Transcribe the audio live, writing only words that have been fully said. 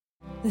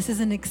This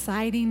is an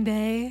exciting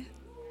day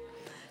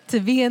to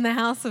be in the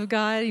house of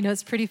God. You know,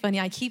 it's pretty funny.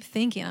 I keep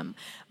thinking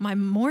my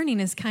morning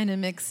is kind of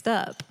mixed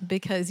up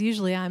because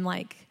usually I'm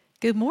like,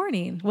 good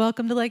morning,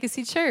 welcome to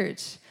Legacy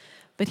Church.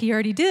 But he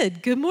already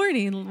did. Good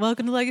morning,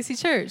 welcome to Legacy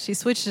Church. He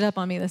switched it up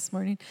on me this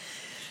morning.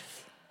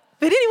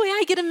 But anyway,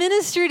 I get to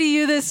minister to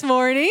you this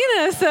morning.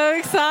 I'm so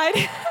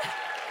excited.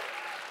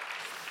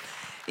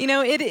 You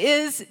know, it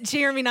is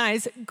Jeremy and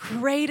I's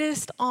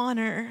greatest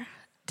honor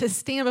to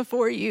stand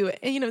before you.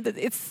 And, you know,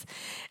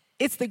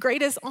 it's the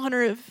greatest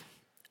honor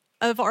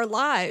of our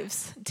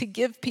lives to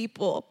give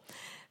people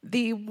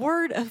the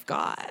word of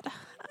God,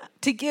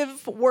 to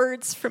give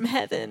words from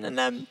heaven. And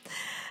I'm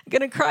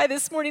going to cry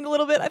this morning a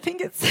little bit. I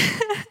think it's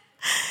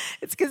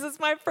because it's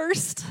my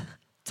first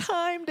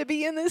time to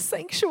be in this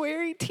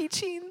sanctuary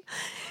teaching,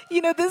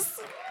 you know, this.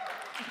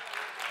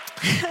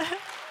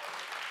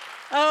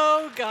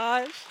 Oh,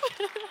 gosh.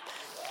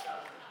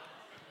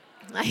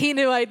 He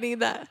knew I'd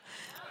need that.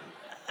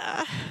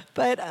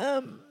 But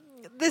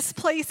this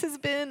place has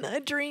been a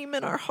dream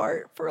in our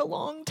heart for a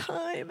long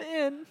time.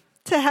 And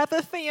to have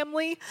a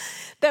family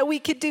that we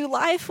could do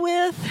life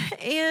with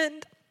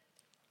and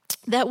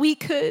that we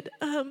could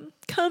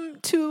come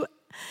to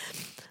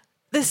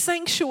the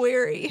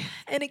sanctuary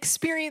and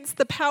experience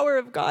the power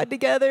of God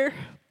together,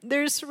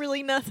 there's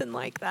really nothing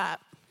like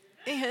that.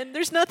 And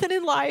there's nothing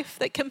in life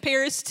that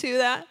compares to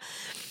that.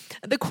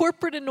 The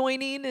corporate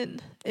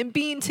anointing and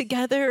being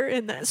together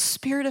and that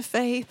spirit of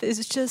faith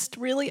is just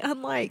really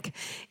unlike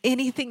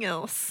anything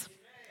else.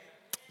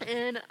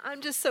 And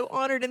I'm just so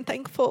honored and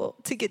thankful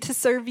to get to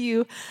serve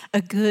you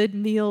a good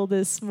meal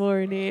this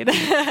morning.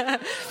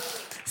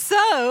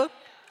 So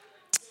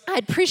I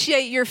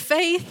appreciate your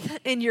faith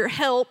and your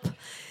help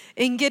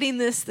in getting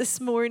this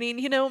morning.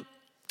 You know,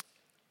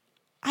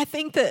 I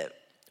think that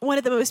one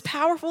of the most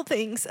powerful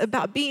things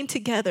about being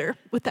together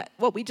with that,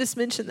 what we just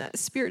mentioned, that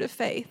spirit of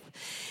faith,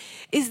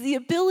 is the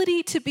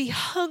ability to be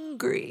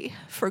hungry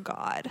for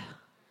God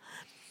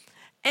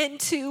and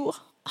to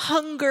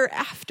hunger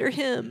after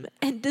Him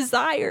and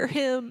desire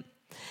Him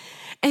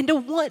and to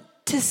want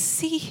to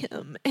see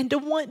Him and to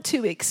want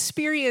to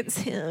experience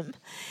Him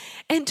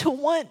and to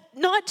want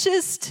not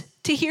just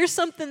to hear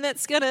something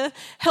that's going to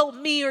help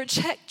me or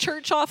check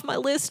church off my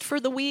list for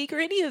the week or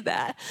any of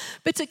that,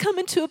 but to come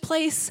into a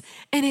place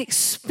and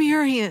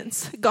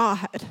experience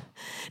God.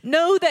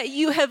 Know that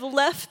you have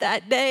left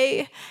that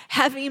day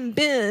having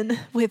been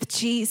with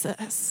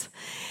Jesus.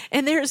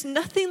 And there's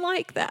nothing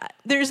like that.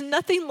 There's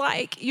nothing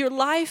like your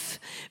life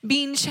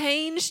being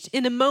changed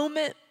in a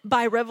moment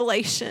by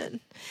revelation.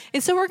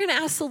 And so we're going to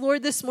ask the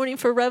Lord this morning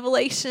for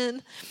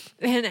revelation,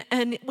 and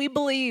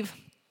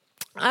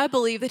I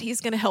believe that He's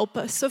going to help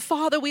us. So,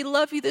 Father, we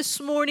love you this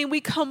morning. We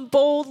come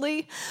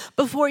boldly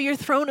before your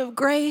throne of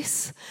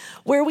grace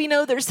where we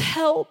know there's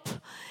help,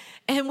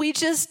 and we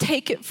just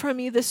take it from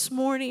you this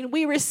morning.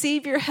 We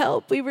receive your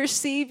help. We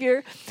receive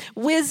your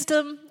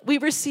wisdom. We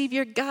receive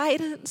your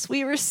guidance.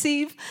 We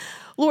receive,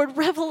 Lord,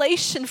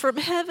 revelation from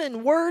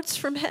heaven, words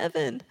from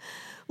heaven.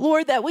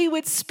 Lord, that we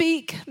would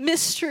speak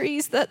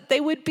mysteries, that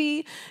they would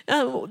be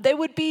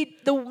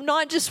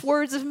not just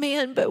words of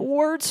man, but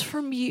words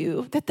from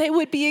you, that they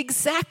would be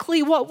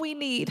exactly what we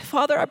need.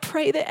 Father, I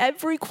pray that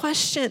every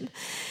question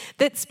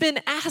that's been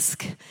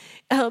asked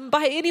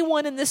by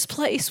anyone in this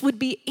place would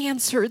be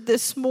answered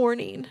this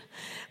morning.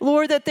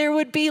 Lord, that there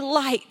would be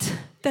light,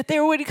 that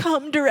there would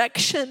come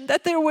direction,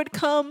 that there would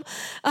come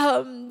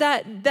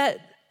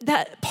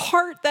that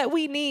part that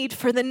we need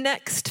for the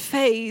next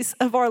phase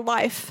of our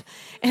life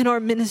and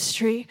our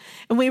ministry.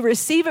 And we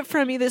receive it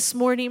from you this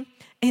morning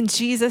in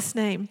Jesus'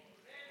 name.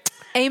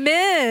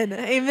 Amen.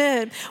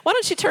 Amen. Why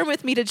don't you turn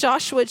with me to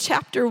Joshua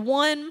chapter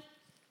 1.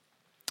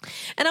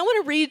 And I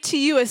want to read to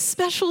you a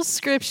special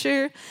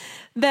scripture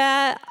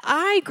that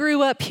I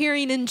grew up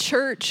hearing in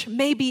church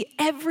maybe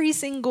every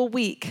single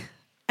week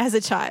as a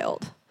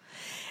child.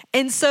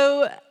 And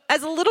so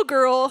as a little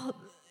girl,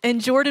 and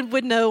Jordan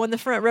would know on the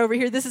front row over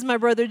here, this is my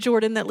brother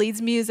Jordan that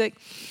leads music.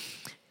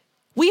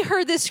 We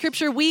heard this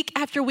scripture week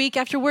after week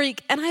after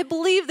week, and I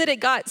believe that it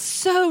got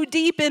so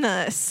deep in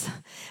us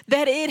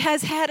that it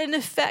has had an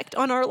effect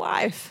on our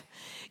life.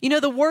 You know,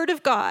 the Word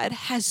of God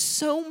has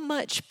so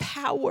much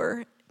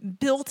power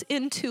built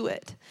into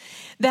it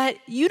that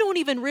you don't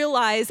even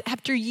realize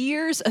after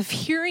years of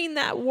hearing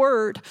that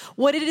word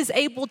what it is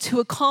able to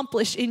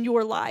accomplish in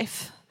your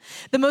life.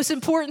 The most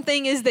important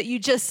thing is that you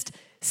just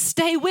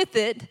stay with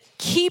it,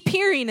 keep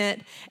hearing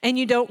it, and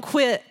you don't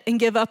quit and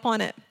give up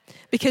on it.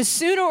 Because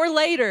sooner or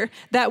later,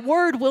 that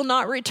word will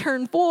not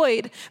return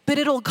void, but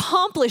it'll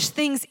accomplish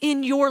things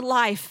in your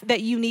life that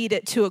you need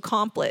it to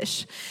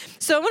accomplish.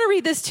 So I'm going to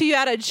read this to you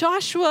out of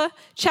Joshua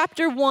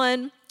chapter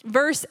 1,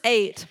 verse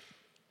 8.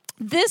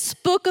 This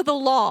book of the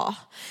law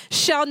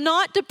shall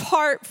not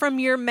depart from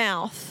your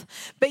mouth,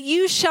 but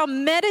you shall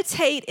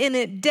meditate in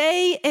it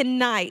day and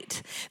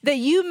night, that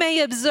you may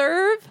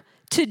observe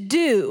to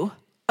do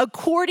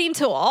according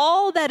to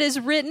all that is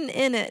written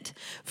in it.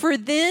 For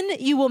then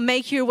you will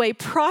make your way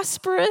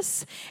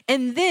prosperous,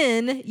 and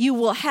then you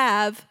will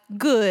have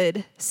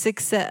good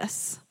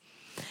success.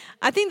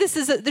 I think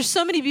there's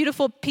so many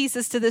beautiful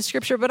pieces to this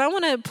scripture, but I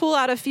want to pull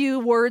out a few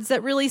words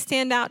that really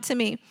stand out to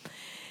me.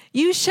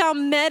 You shall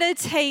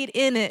meditate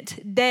in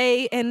it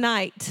day and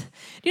night.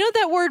 Do you know what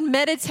that word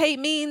meditate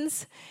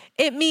means?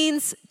 It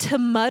means to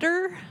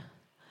mutter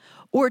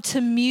or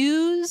to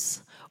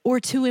muse or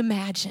to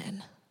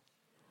imagine.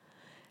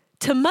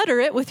 To mutter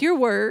it with your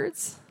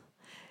words.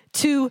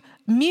 To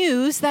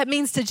muse, that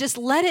means to just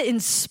let it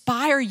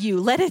inspire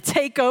you, let it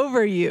take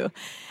over you,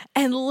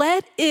 and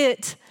let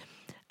it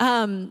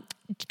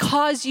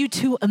cause you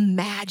to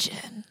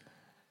imagine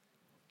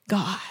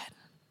God.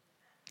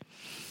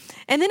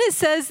 And then it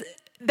says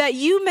that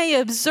you may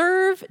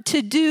observe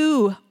to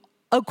do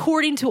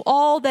according to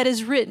all that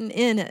is written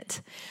in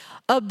it.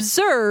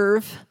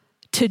 Observe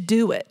to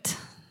do it.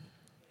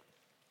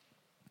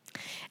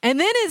 And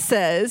then it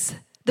says,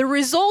 the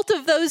result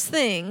of those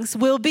things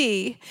will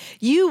be,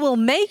 you will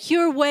make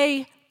your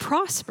way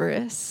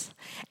prosperous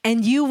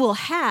and you will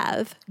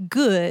have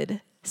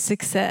good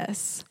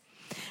success.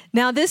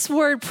 Now, this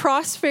word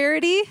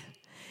prosperity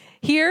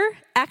here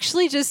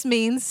actually just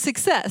means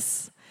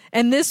success.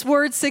 And this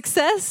word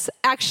success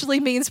actually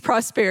means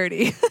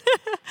prosperity.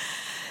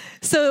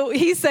 So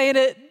he's saying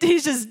it,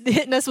 he's just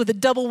hitting us with a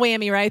double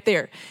whammy right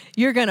there.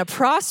 You're going to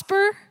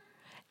prosper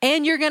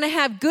and you're going to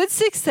have good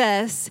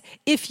success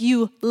if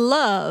you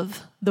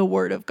love the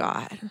Word of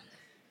God.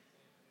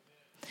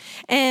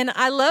 And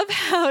I love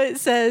how it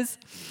says,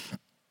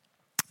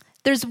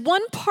 there's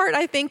one part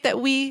I think that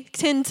we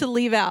tend to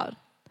leave out.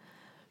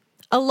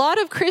 A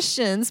lot of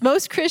Christians,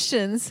 most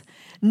Christians,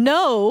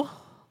 know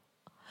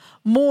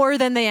more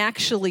than they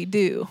actually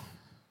do.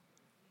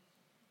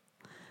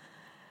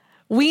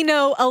 We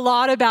know a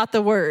lot about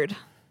the Word.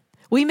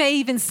 We may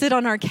even sit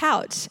on our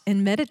couch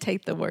and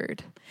meditate the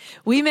Word.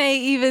 We may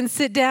even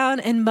sit down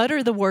and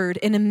mutter the Word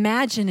and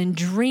imagine and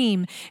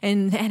dream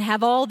and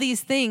have all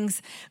these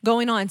things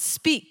going on.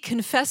 Speak,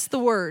 confess the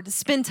Word,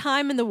 spend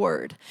time in the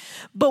Word.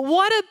 But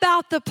what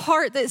about the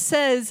part that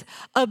says,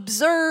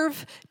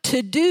 observe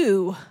to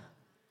do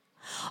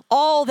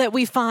all that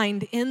we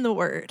find in the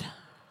Word?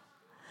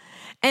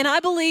 And I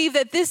believe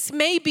that this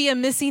may be a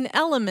missing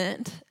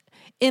element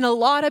in a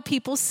lot of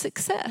people's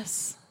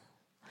success.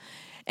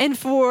 And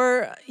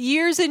for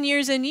years and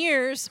years and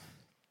years,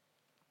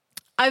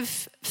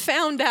 I've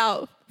found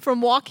out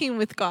from walking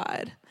with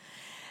God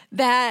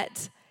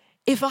that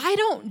if I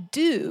don't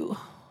do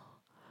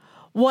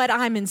what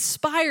I'm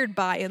inspired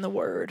by in the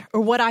Word,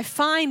 or what I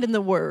find in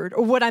the Word,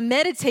 or what I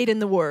meditate in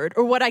the Word,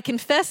 or what I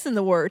confess in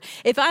the Word,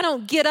 if I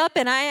don't get up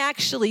and I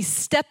actually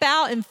step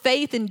out in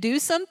faith and do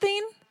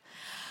something,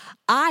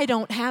 I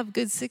don't have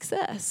good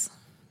success.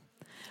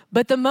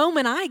 But the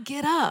moment I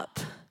get up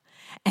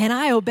and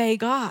I obey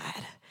God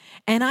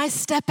and I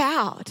step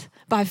out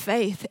by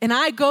faith and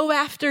I go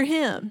after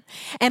Him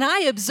and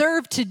I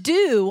observe to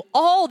do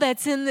all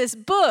that's in this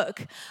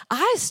book,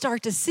 I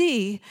start to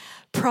see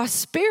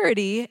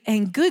prosperity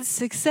and good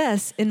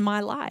success in my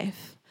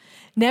life.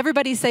 And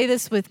everybody say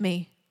this with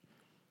me.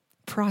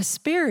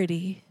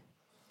 Prosperity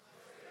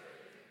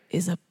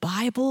is a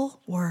Bible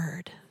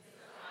word.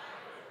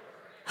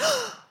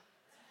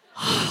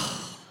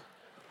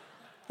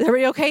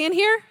 Everybody okay in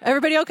here?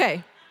 Everybody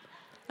okay?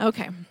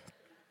 Okay.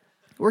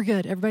 We're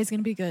good. Everybody's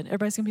going to be good.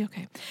 Everybody's going to be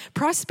okay.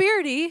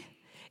 Prosperity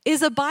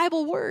is a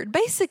Bible word.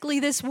 Basically,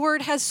 this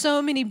word has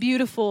so many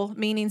beautiful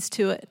meanings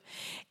to it.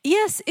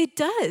 Yes, it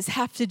does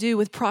have to do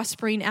with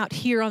prospering out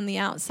here on the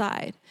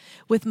outside,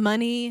 with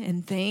money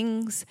and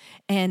things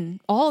and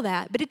all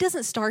that, but it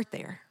doesn't start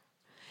there.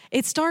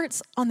 It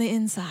starts on the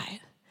inside.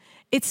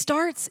 It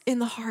starts in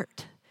the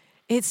heart.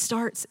 It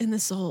starts in the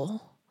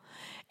soul.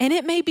 And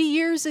it may be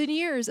years and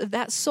years of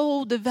that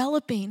soul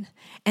developing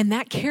and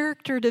that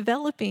character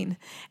developing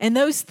and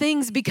those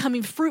things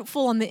becoming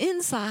fruitful on the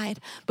inside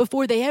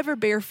before they ever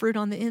bear fruit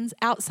on the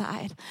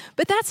outside.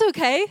 But that's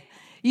okay.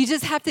 You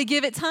just have to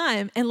give it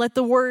time and let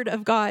the Word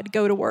of God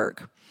go to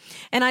work.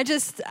 And I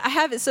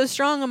have it so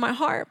strong on my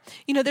heart.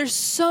 You know, there's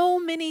so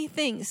many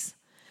things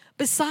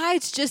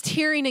besides just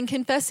hearing and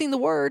confessing the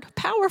Word,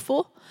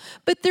 powerful,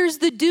 but there's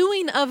the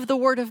doing of the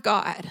Word of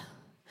God.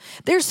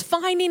 There's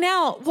finding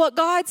out what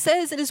God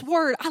says in His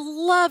Word. I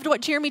loved what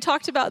Jeremy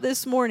talked about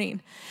this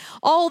morning.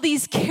 All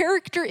these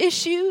character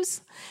issues,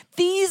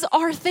 these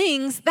are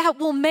things that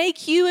will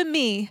make you and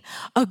me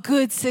a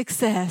good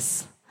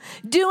success.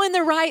 Doing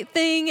the right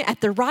thing at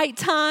the right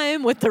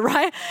time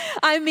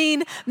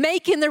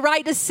making the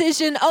right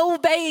decision,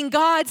 obeying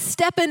God,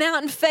 stepping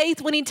out in faith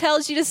when He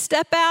tells you to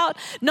step out,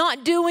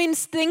 not doing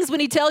things when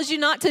He tells you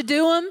not to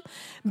do them,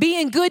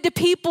 being good to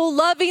people,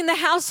 loving the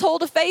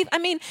household of faith. I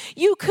mean,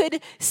 you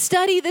could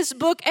study this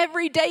book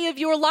every day of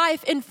your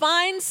life and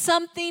find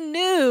something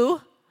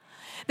new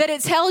that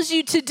it tells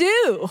you to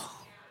do.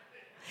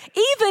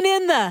 Even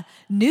in the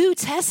New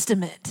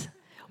Testament,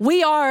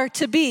 we are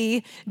to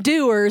be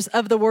doers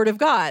of the Word of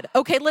God.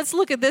 Okay, let's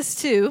look at this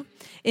too.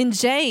 In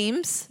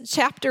James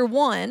chapter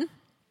 1.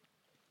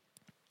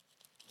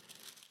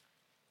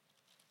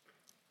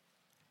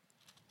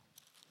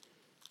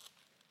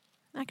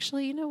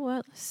 Actually, you know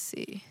what? Let's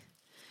see.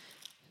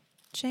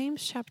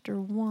 James chapter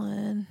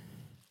 1.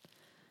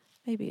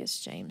 maybe it's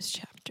James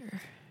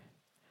chapter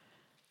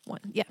 1.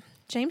 Yeah,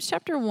 James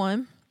chapter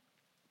 1.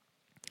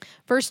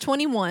 Verse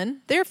 21,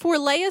 therefore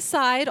lay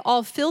aside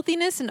all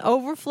filthiness and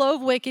overflow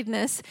of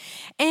wickedness,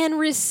 and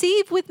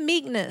receive with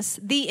meekness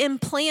the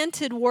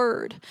implanted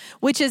word,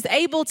 which is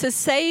able to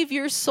save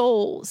your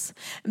souls.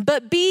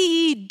 But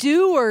be ye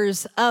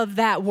doers of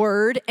that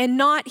word, and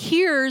not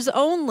hearers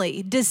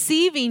only,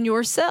 deceiving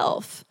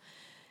yourself.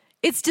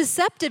 It's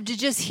deceptive to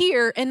just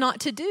hear and not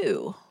to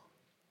do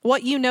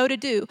what you know to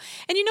do.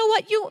 And you know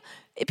what?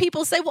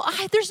 People say, well,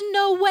 there's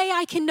no way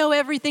I can know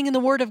everything in the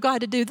Word of God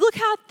to do. Look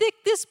how thick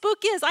this book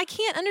is. I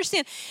can't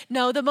understand.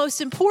 No, the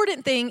most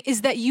important thing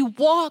is that you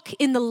walk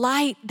in the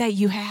light that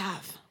you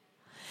have.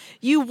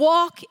 You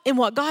walk in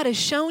what God has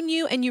shown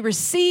you, and you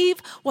receive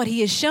what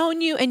he has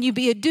shown you, and you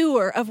be a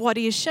doer of what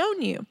he has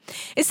shown you.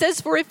 It says,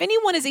 for if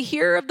anyone is a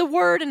hearer of the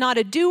word and not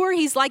a doer,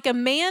 he's like a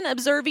man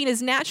observing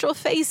his natural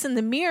face in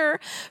the mirror.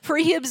 For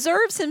he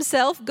observes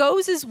himself,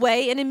 goes his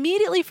way, and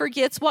immediately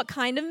forgets what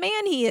kind of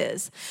man he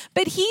is.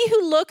 But he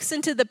who looks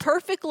into the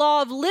perfect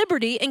law of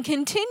liberty and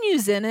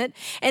continues in it,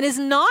 and is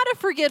not a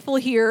forgetful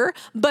hearer,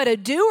 but a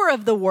doer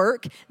of the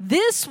work,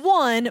 this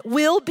one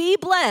will be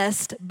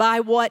blessed by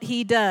what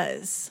he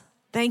does.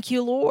 Thank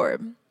you,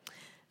 Lord.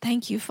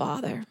 Thank you,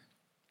 Father.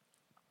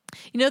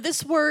 You know,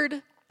 this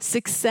word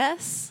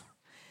success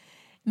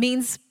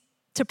means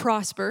to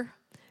prosper,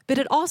 but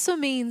it also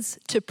means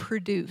to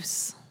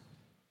produce.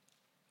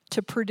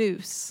 To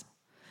produce.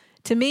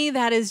 To me,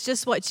 that is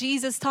just what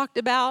Jesus talked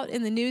about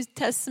in the New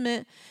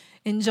Testament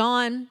in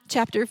John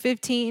chapter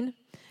 14,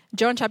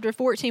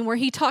 where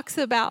he talks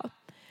about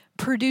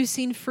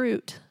producing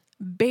fruit,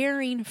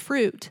 bearing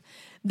fruit.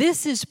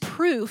 This is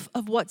proof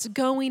of what's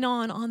going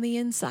on the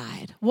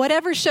inside.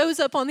 Whatever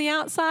shows up on the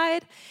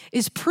outside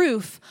is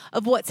proof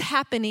of what's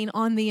happening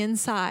on the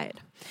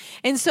inside.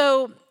 And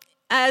so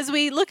as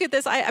we look at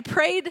this, I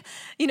prayed,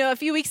 a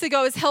few weeks ago.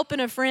 I was helping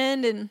a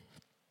friend, and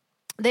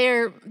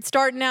they're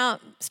starting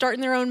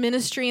their own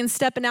ministry and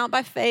stepping out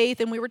by faith.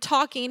 And we were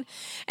talking,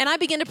 and I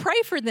began to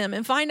pray for them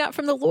and find out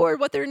from the Lord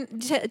what they're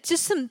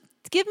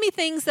give me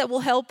things that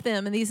will help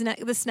them in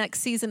this next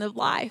season of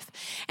life.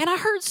 And I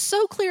heard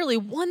so clearly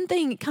one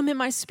thing come in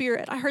my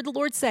spirit. I heard the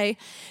Lord say,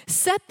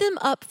 set them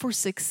up for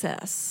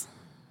success.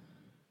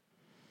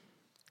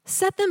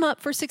 Set them up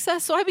for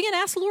success. So I began to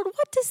ask the Lord,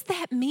 what does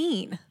that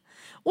mean?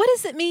 What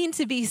does it mean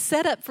to be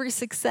set up for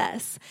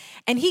success?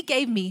 And he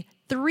gave me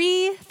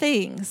 3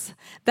 things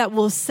that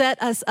will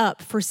set us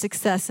up for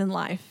success in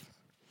life.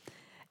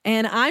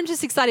 And I'm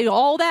just excited.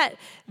 All that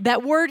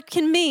word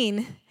can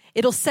mean.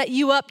 It'll set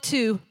you up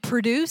to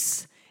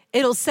produce,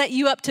 it'll set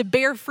you up to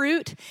bear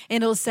fruit,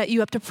 and it'll set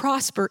you up to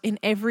prosper in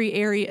every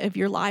area of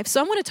your life. So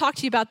I want to talk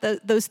to you about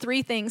those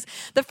 3 things.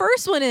 The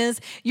first one is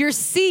your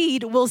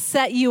seed will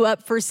set you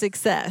up for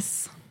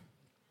success.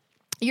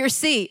 Your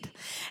seed.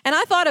 And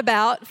I thought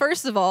about,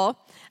 first of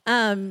all,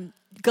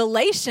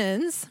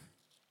 Galatians.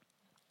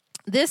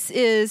 This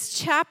is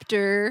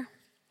chapter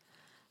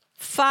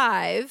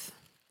 5.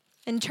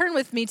 And turn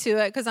with me to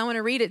it because I want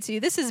to read it to you.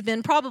 This has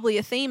been probably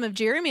a theme of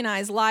Jeremy and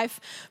I's life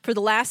for the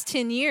last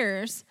 10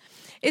 years.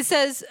 It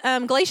says,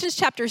 Galatians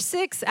chapter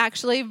 6,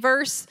 actually,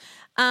 verse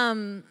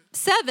 7,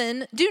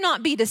 do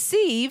not be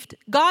deceived.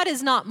 God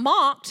is not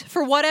mocked,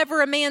 for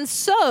whatever a man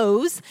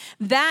sows,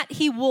 that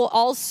he will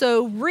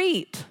also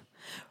reap.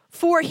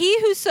 For he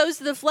who sows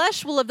to the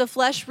flesh will of the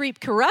flesh reap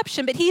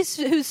corruption, but he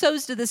who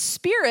sows to the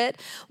Spirit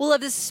will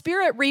of the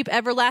Spirit reap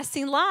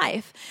everlasting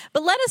life.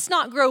 But let us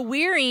not grow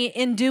weary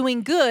in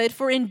doing good,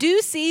 for in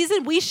due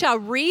season we shall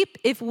reap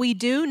if we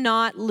do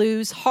not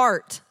lose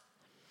heart.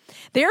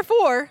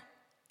 Therefore,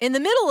 in the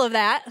middle of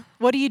that,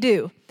 what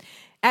do?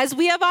 As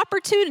we have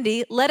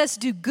opportunity, let us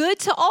do good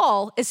to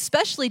all,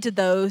 especially to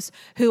those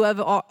who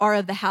are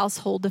of the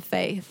household of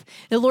faith.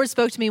 The Lord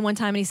spoke to me one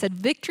time and he said,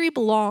 victory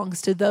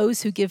belongs to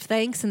those who give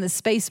thanks in the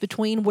space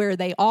between where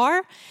they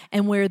are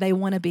and where they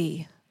want to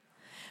be.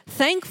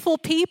 Thankful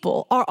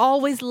people are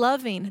always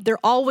loving. They're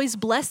always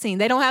blessing.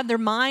 They don't have their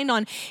mind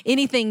on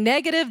anything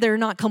negative. They're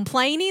not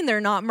complaining. They're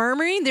not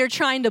murmuring. They're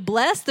trying to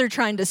bless. They're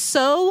trying to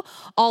sow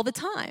all the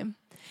time.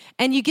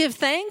 And you give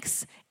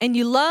thanks, and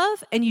you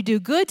love, and you do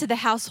good to the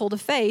household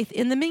of faith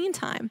in the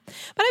meantime.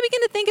 But I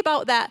begin to think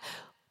about that.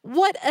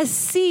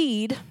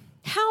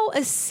 How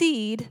a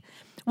seed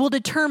will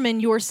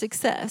determine your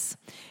success.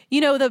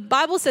 The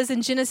Bible says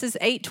in Genesis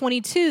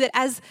 8:22 that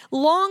as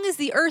long as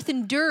the earth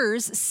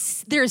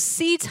endures, there's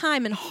seed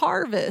time and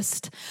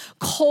harvest.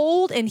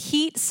 Cold and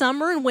heat,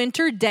 summer and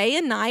winter, day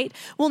and night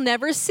will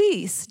never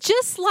cease.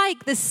 Just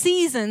like the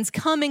seasons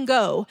come and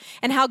go,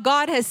 and how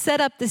God has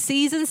set up the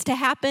seasons to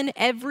happen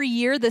every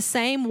year the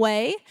same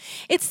way,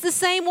 it's the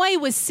same way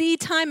with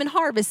seed time and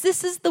harvest.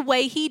 This is the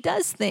way he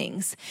does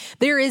things.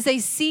 There is a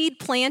seed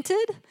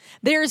planted.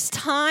 There's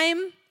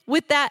time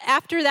with that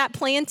after that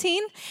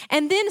planting,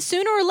 and then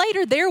sooner or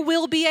later there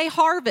will be a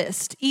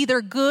harvest,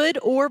 either good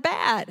or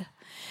bad.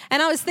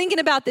 And I was thinking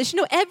about this.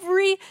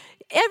 Every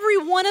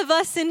one of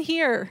us in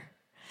here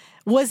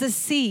was a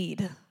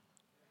seed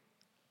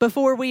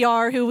before we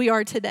are who we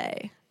are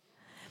today.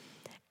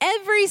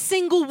 every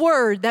single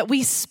word that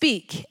we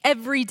speak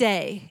every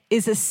day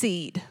is a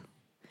seed.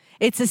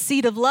 It's a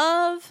seed of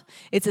love,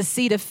 it's a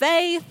seed of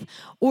faith,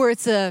 or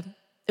it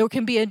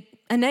can be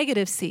a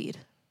negative seed.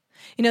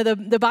 You know,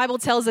 the Bible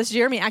tells us,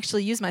 Jeremy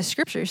actually used my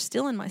scripture,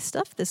 still in my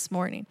stuff this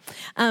morning.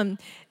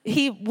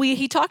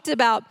 He talked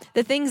about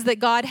the things that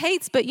God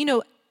hates, but you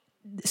know,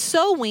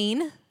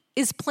 sowing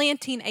is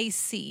planting a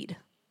seed.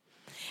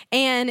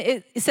 And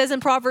it says in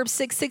Proverbs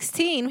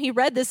 6:16, he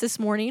read this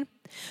morning,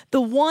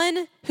 the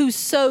one who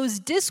sows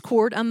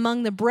discord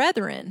among the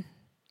brethren,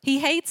 he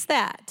hates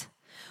that.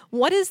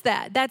 What is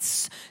that?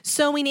 That's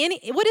sowing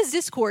what is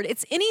discord?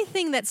 It's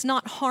anything that's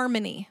not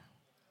harmony.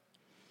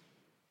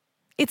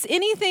 It's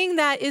anything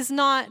that is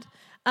not,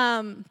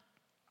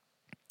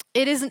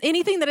 it isn't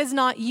anything that is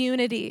not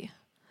unity.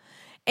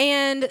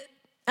 And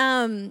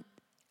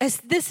as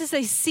this is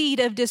a seed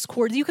of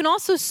discord. You can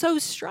also sow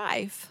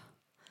strife.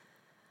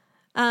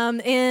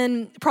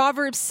 In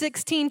Proverbs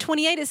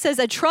 16:28, it says,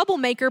 a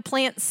troublemaker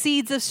plants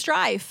seeds of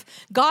strife.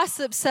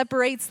 Gossip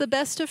separates the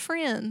best of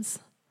friends.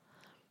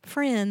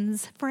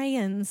 Friends.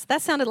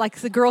 That sounded like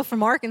the girl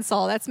from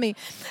Arkansas. That's me.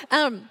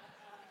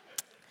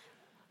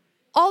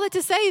 All that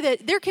to say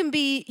that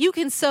you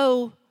can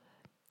sow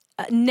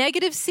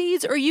negative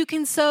seeds or you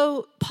can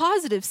sow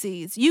positive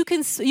seeds. You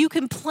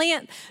can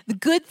plant the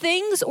good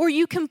things or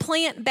you can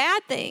plant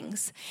bad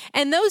things.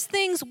 And those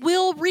things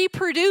will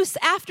reproduce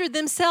after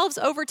themselves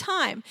over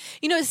time.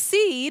 You know, a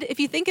seed, if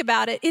you think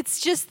about it, it's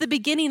just the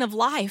beginning of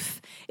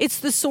life. It's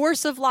the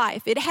source of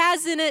life. It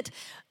has in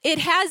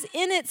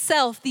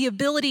itself the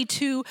ability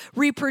to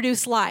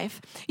reproduce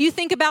life. You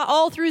think about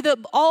all through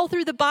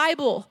the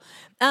Bible,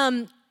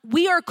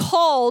 we are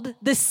called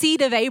the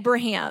seed of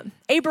Abraham,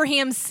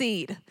 Abraham's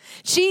seed.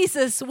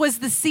 Jesus was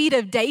the seed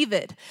of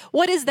David.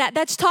 What is that?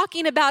 That's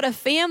talking about a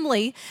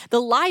family,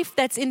 the life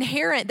that's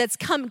inherent, that's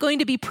going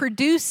to be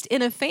produced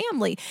in a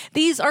family.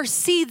 These are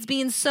seeds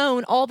being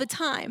sown all the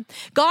time.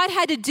 God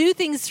had to do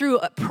things through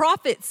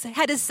prophets,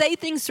 had to say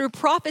things through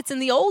prophets in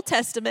the Old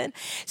Testament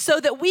so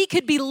that we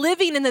could be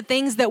living in the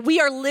things that we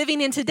are living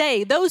in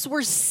today. Those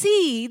were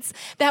seeds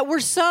that were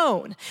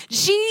sown.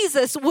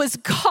 Jesus was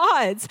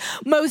God's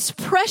most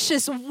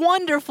precious,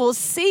 wonderful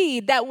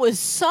seed that was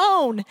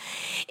sown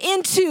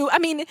into,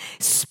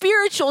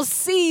 spiritual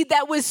seed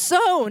that was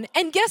sown.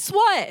 And guess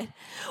what?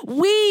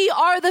 We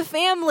are the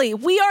family.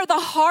 We are the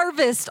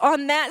harvest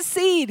on that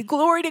seed.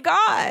 Glory to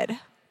God.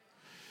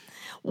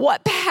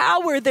 What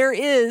power there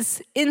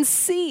is in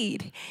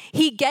seed.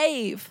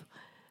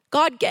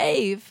 God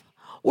gave,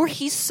 or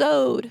he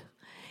sowed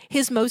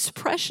his most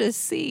precious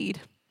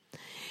seed.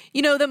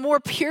 You know, the more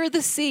pure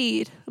the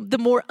seed, the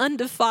more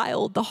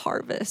undefiled the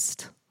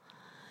harvest.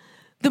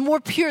 The more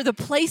pure the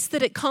place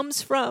that it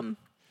comes from.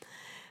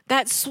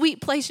 That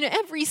sweet place, you know,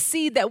 every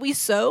seed that we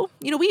sow,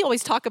 you know, we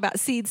always talk about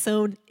seed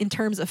sown in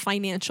terms of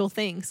financial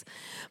things.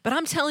 But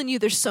I'm telling you,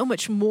 there's so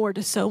much more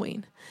to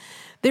sowing.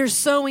 There's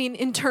sowing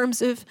in terms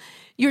of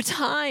your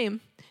time,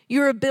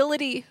 your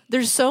ability.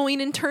 There's sowing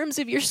in terms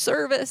of your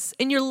service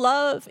and your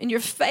love and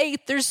your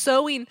faith. There's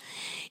sowing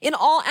in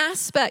all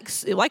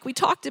aspects, like we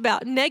talked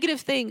about,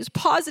 negative things,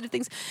 positive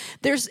things.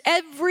 There's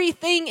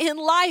everything in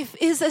life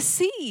is a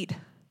seed.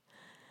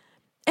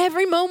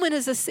 Every moment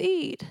is a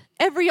seed.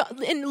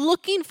 And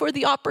looking for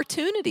the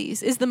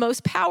opportunities is the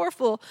most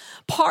powerful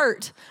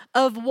part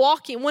of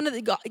walking.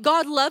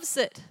 God loves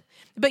it,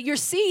 but your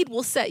seed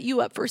will set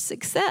you up for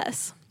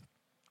success.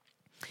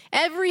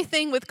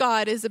 Everything with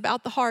God is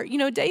about the heart. You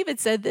know, David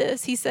said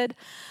this. He said,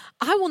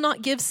 I will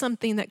not give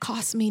something that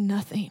costs me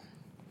nothing.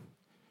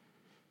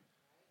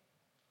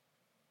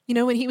 You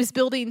know, when he was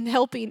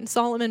helping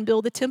Solomon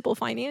build the temple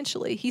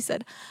financially, he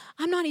said,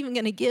 I'm not even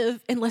going to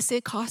give unless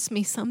it costs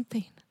me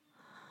something.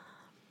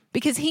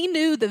 Because he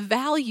knew the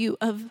value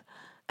of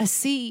a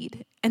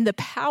seed and the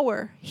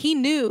power. He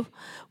knew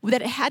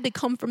that it had to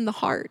come from the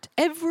heart.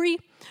 Every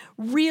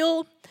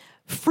real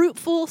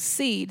fruitful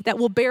seed that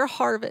will bear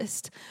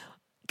harvest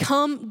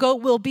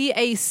will be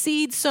a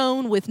seed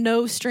sown with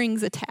no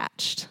strings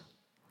attached.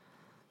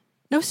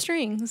 No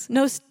strings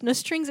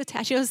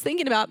attached. You know, I was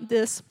thinking about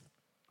this.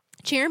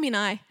 Jeremy and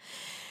I,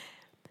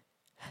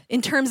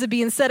 in terms of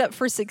being set up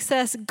for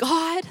success,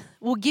 God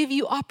will give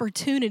you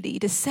opportunity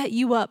to set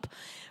you up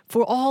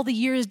for all the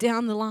years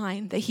down the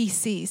line that he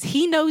sees.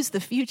 He knows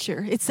the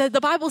future. The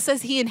Bible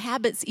says he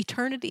inhabits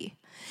eternity.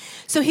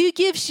 So he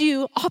gives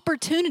you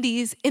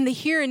opportunities in the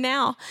here and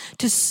now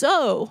to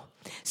sow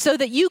so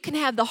that you can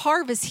have the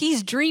harvest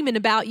he's dreaming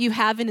about you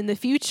having in the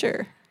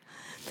future.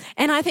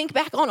 And I think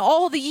back on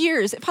all the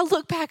years, if I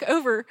look back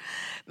over,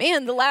 the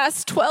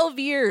last 12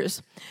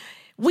 years,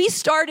 we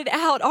started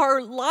out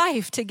our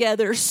life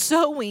together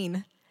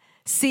sowing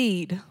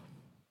seed.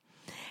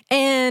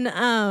 And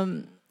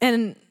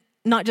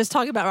not just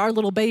talking about our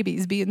little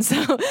babies being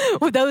sown.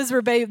 Those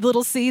were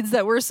little seeds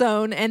that were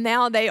sown, and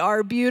now they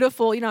are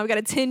beautiful. You know, I've got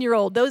a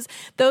 10-year-old.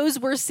 Those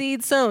were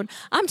seeds sown.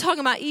 I'm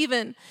talking about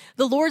even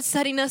the Lord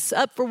setting us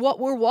up for what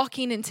we're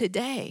walking in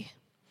today.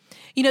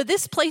 You know,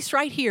 this place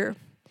right here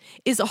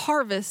is a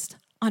harvest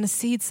on a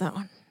seed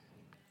sown.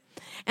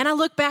 And I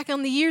look back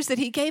on the years that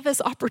he gave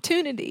us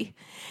opportunity.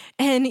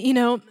 And,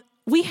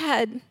 we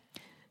had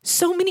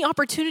so many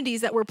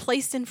opportunities that were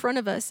placed in front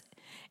of us.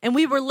 And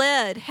we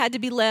had to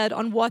be led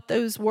on what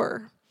those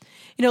were.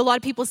 A lot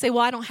of people say,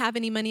 well, I don't have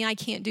any money. I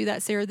can't do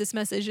that, Sarah. This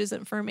message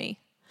isn't for me.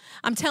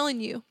 I'm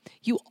telling you,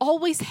 you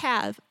always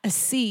have a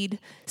seed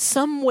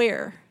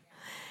somewhere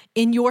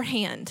in your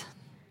hand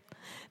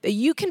that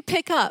you can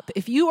pick up.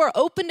 If you are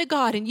open to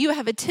God and you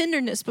have a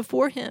tenderness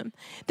before him,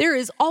 there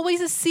is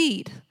always a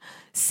seed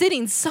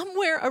sitting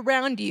somewhere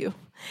around you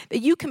that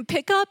you can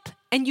pick up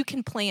and you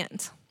can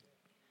plant.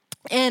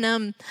 And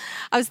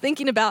I was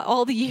thinking about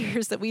all the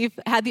years that we've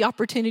had the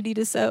opportunity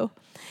to sow.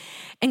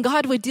 And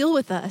God would deal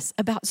with us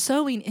about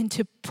sowing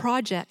into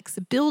projects,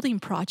 building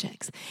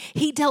projects.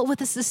 He dealt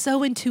with us to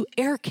sow into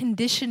air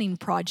conditioning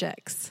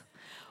projects.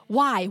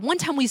 Why? One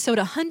time we sowed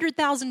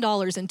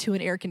 $100,000 into an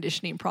air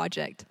conditioning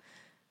project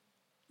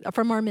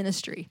from our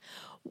ministry.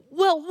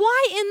 Well,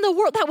 why in the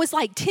world? That was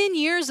like 10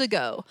 years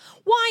ago.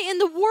 Why in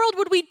the world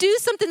would we do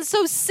something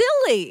so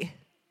silly?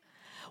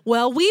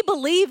 Well, we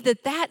believed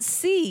that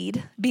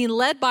seed being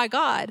led by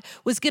God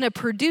was going to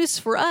produce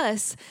for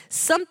us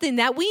something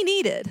that we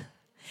needed.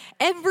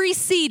 Every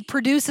seed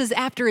produces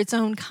after its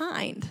own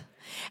kind.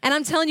 And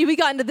I'm telling you, we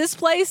got into this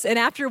place, and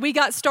after we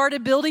got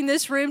started building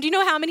this room, do you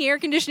know how many air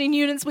conditioning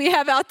units we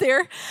have out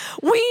there?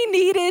 We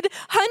needed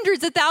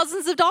hundreds of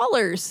thousands of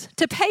dollars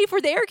to pay for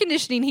the air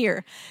conditioning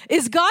here.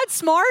 Is God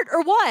smart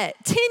or what?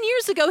 10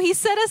 years ago, he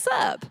set us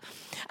up.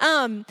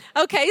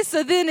 Okay,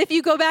 so then if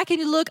you go back and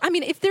you look,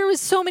 if there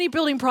was so many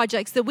building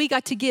projects that we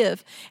got to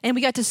give and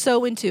we got to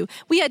sow into.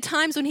 We had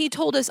times when he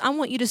told us, I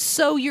want you to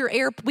sow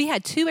we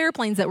had 2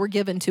 airplanes that were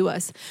given to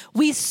us.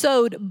 We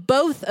sowed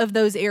both of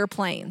those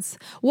airplanes.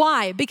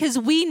 Why? Because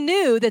we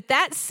knew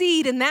that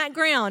seed in that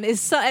ground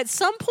is at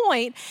some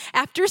point,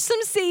 after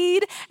some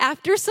seed,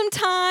 after some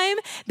time,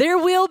 there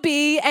will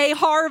be a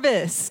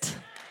harvest.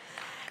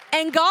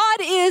 And God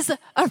is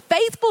a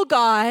faithful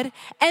God,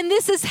 and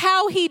this is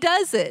how he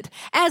does it.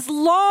 As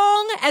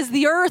long as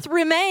the earth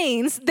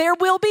remains, there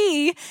will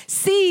be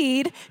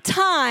seed,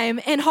 time,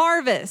 and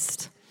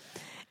harvest.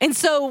 And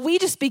so we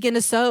just begin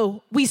to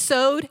sow. We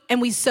sowed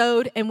and we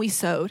sowed and we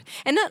sowed.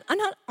 And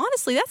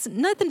honestly, that's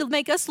nothing to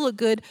make us look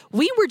good.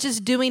 We were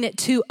just doing it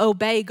to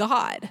obey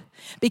God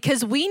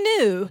because we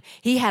knew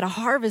he had a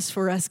harvest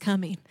for us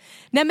coming.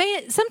 Now,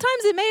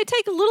 sometimes it may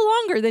take a little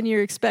longer than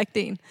you're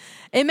expecting.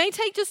 It may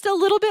take just a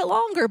little bit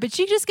longer, but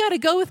you just got to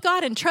go with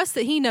God and trust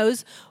that he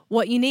knows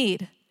what you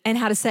need and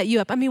how to set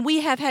you up.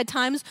 We have had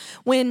times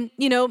when,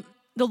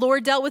 the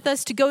Lord dealt with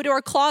us to go to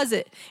our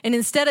closet, and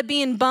instead of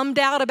being bummed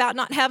out about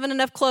not having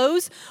enough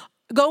clothes,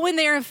 go in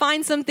there and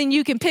find something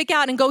you can pick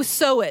out and go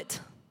sew it.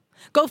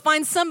 Go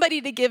find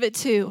somebody to give it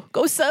to.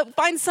 Go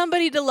find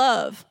somebody to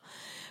love.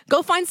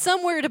 Go find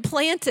somewhere to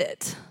plant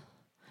it.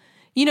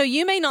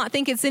 You may not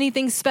think it's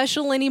anything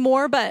special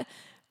anymore, but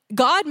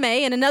God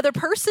may, and another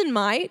person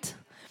might.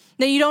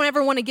 Now, you don't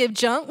ever want to give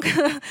junk.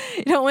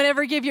 You don't want to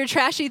ever give your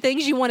trashy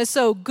things. You want to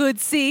sow good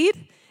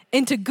seed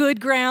into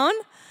good ground.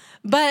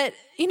 But,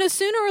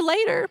 sooner or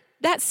later,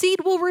 that seed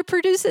will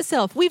reproduce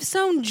itself. We've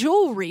sown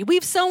jewelry.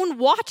 We've sown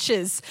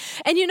watches.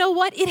 And you know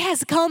what? It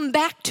has come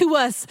back to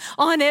us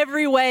on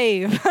every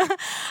wave.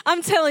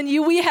 I'm telling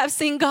you, we have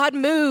seen God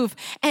move.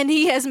 And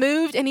he has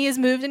moved, and he has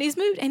moved, and he's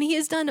moved. And he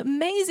has done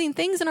amazing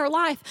things in our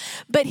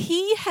life. But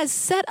he has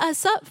set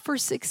us up for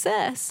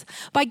success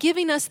by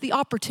giving us the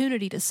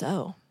opportunity to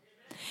sow.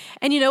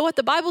 And you know what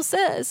the Bible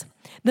says?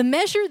 The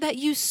measure that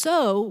you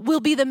sow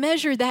will be the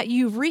measure that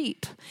you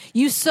reap.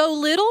 You sow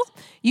little,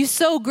 you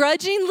sow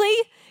grudgingly,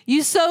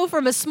 you sow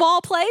from a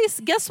small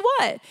place, guess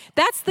what?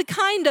 That's the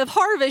kind of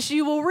harvest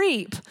you will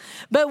reap.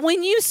 But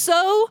when you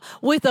sow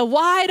with a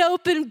wide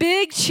open,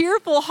 big,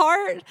 cheerful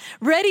heart,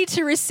 ready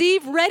to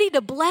receive, ready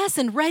to bless,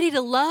 and ready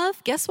to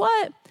love, guess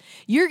what?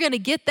 You're going to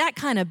get that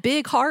kind of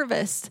big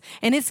harvest,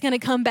 and it's going to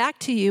come back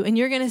to you, and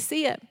you're going to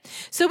see it.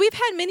 So we've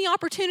had many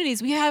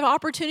opportunities. We have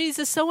opportunities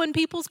to sow in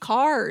people's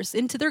cars,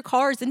 into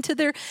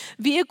their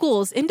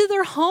vehicles, into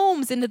their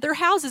homes, into their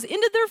houses,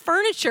 into their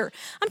furniture.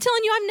 I'm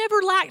telling you, I've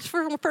never lacked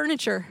for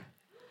furniture.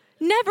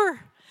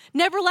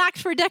 Never lacked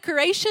for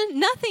decoration,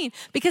 nothing.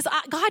 Because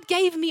God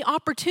gave me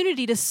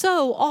opportunity to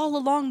sow all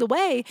along the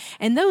way.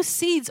 And those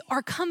seeds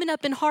are coming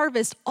up in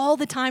harvest all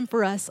the time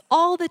for us,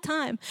 all the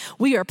time.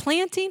 We are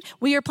planting.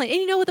 And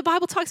you know what the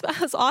Bible talks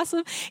about? It's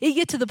awesome. You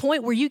get to the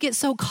point where you get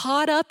so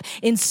caught up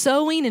in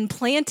sowing and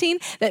planting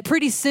that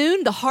pretty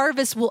soon the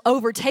harvest will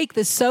overtake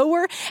the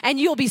sower,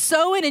 and you'll be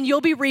sowing and you'll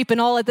be reaping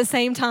all at the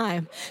same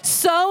time.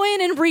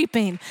 Sowing and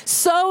reaping.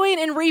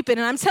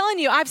 And I'm telling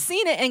you, I've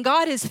seen it, and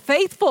God is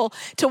faithful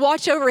to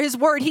watch over his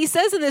word. He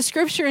says in the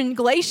scripture in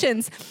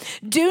Galatians,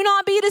 do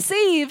not be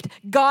deceived.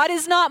 God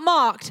is not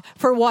mocked.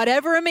 For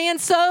whatever a man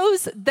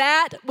sows,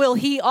 that will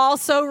he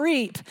also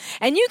reap.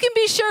 And you can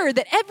be sure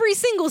that every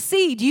single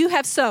seed you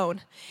have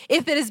sown,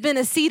 if it has been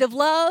a seed of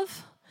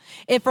love,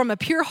 If from a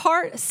pure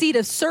heart, a seed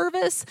of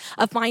service,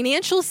 a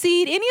financial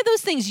seed, any of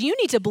those things, you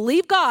need to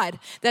believe God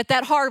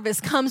that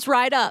harvest comes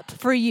right up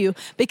for you,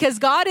 because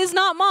God is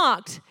not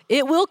mocked.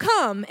 It will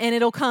come, and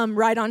it'll come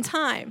right on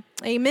time.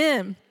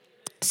 Amen.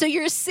 So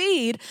your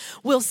seed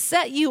will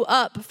set you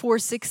up for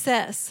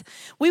success.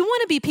 We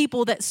want to be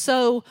people that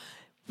sow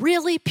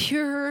really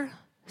pure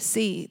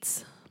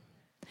seeds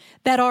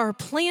that are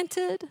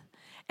planted,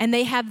 and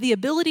they have the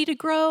ability to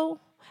grow,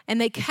 and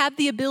they have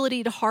the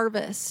ability to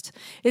harvest.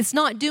 It's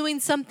not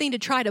doing something to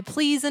try to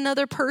please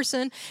another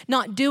person,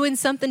 not doing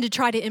something to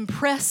try to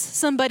impress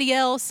somebody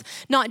else,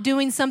 not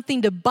doing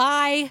something to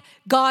buy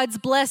God's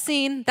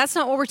blessing. That's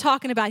not what we're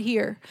talking about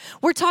here.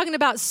 We're talking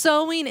about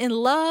sowing in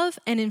love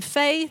and in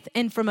faith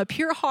and from a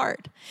pure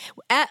heart,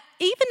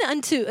 even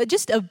unto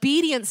just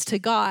obedience to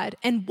God,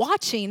 and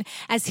watching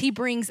as he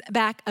brings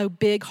back a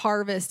big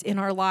harvest in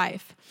our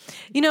life.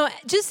 You know,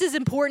 just as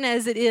important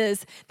as it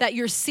is that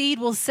your seed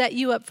will set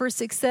you up for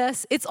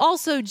success, it's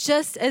also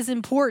just as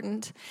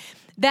important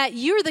that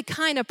you're the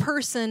kind of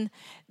person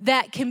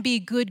that can be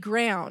good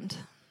ground,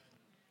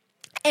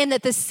 and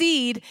that the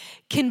seed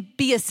can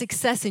be a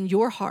success in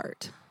your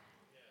heart.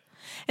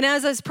 And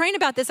as I was praying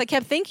about this, I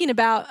kept thinking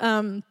about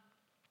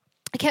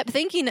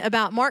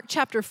Mark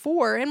chapter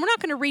 4, and we're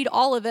not going to read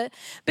all of it,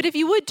 but if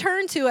you would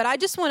turn to it, I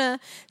just want to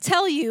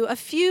tell you a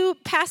few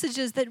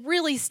passages that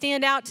really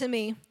stand out to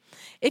me.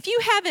 If you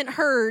haven't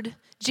heard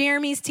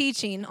Jeremy's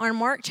teaching on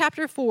Mark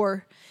chapter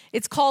 4,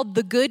 it's called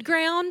The Good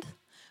Ground.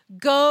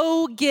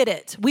 Go get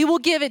it. We will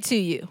give it to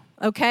you,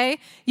 okay?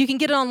 You can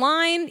get it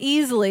online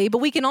easily, but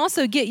we can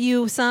also get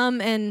you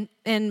some and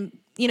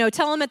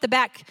tell them at the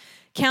back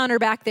counter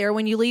back there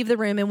when you leave the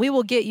room, and we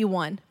will get you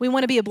one. We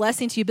want to be a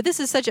blessing to you, but this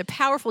is such a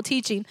powerful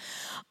teaching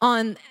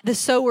on the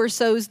sower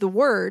sows the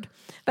word.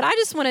 But I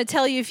just want to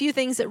tell you a few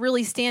things that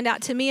really stand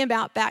out to me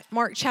about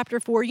Mark chapter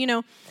 4.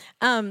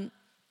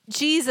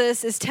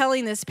 Jesus is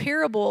telling this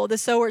parable. The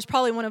sower is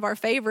probably one of our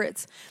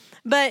favorites,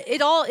 but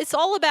it's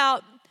all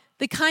about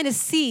the kind of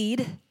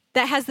seed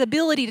that has the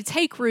ability to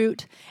take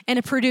root and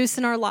to produce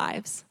in our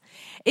lives.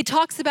 It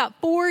talks about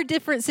 4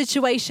 different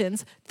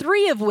situations,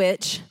 3 of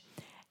which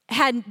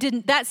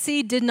that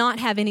seed did not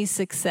have any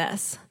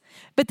success,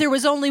 but there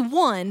was only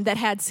one that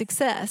had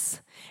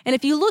success. And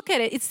if you look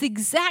at it, it's the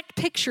exact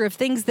picture of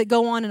things that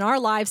go on in our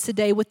lives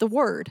today with the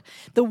word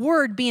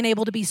being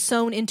able to be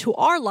sown into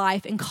our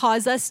life and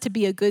cause us to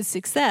be a good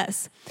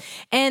success.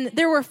 And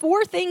there were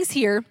 4 things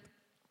here,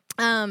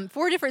 4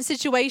 different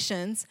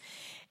situations.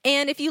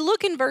 And if you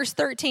look in verse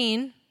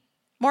 13,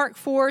 Mark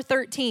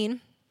 4:13,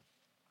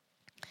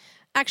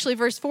 actually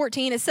verse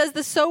 14, it says,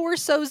 the sower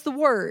sows the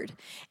word.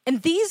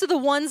 And these are the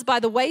ones by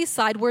the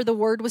wayside where the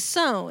word was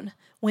sown.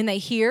 When they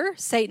hear,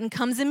 Satan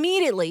comes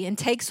immediately and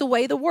takes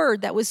away the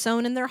word that was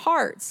sown in their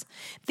hearts.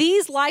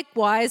 These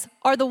likewise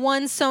are the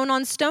ones sown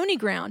on stony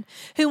ground,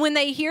 who when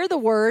they hear the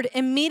word,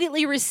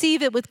 immediately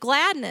receive it with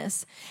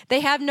gladness.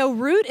 They have no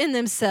root in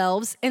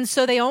themselves, and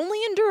so they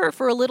only endure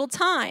for a little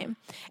time.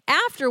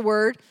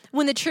 Afterward,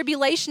 when the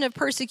tribulation of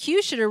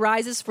persecution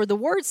arises for the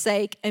word's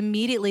sake,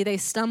 immediately they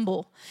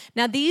stumble.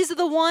 Now these are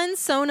the ones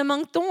sown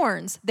among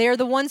thorns. They are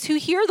the ones who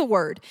hear the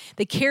word.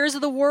 The cares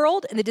of the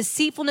world and the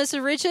deceitfulness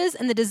of riches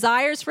and the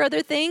desires for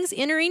other things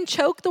entering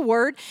choke the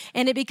word,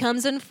 and it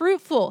becomes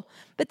unfruitful.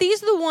 But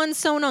these are the ones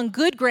sown on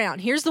good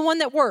ground. Here's the one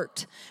that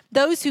worked.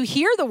 Those who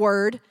hear the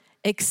word,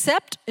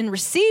 accept and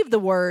receive the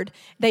word,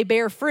 they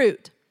bear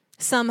fruit.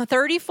 Some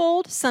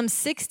 30-fold, some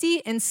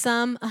 60, and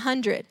some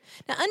 100.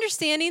 Now,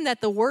 understanding that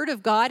the word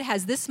of God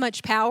has this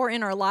much power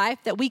in our life,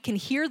 that we can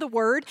hear the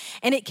word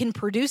and it can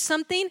produce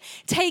something,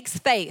 takes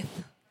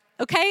faith,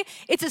 okay?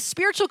 It's a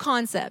spiritual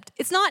concept.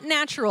 It's not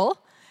natural.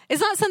 It's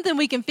not something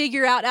we can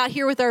figure out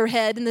here with our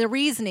head and the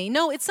reasoning.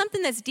 No, it's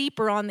something that's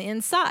deeper on the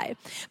inside.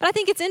 But I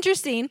think it's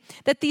interesting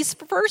that these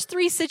first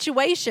 3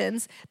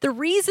 situations, the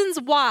reasons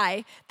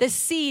why the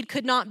seed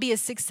could not be a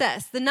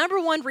success, the number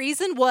one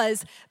reason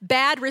was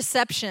bad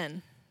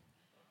reception.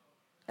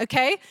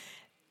 Okay?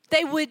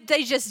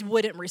 They just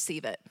wouldn't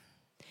receive it.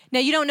 Now,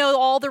 you don't know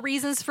all the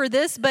reasons for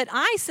this, but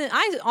I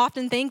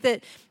often think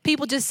that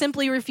people just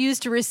simply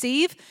refuse to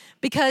receive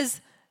because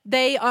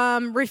they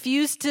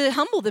refuse to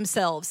humble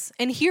themselves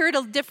and hear it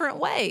a different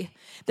way.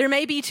 There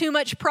may be too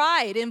much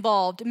pride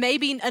involved,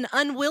 maybe an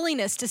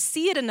unwillingness to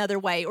see it another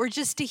way, or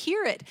just to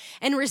hear it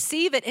and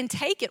receive it and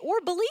take it or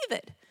believe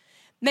it.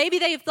 Maybe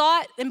they've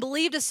thought and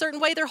believed a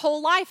certain way their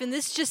whole life, and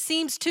this just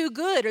seems too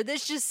good, or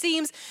this just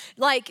seems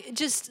like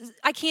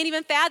I can't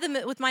even fathom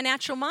it with my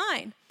natural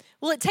mind.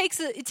 Well, it takes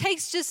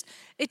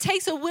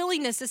a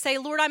willingness to say,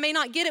 Lord, I may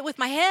not get it with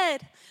my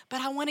head,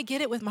 but I want to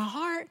get it with my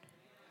heart.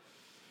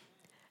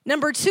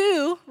 Number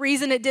 2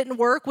 reason it didn't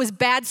work was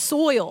bad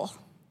soil.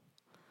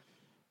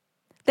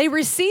 They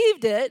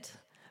received it,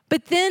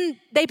 but then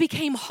they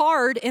became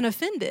hard and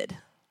offended.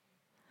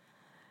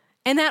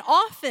 And that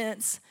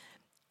offense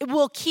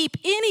will keep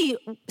any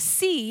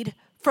seed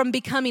from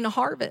becoming a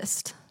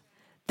harvest.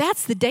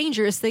 That's the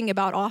dangerous thing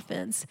about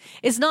offense.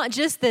 It's not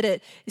just that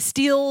it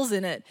steals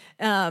and it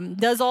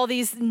does all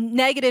these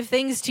negative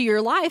things to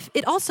your life.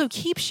 It also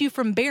keeps you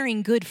from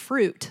bearing good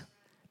fruit.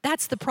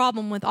 That's the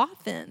problem with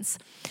offense.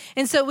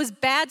 And so it was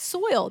bad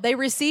soil. They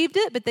received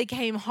it, but they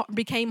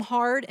became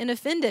hard and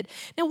offended.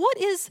 Now, what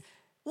is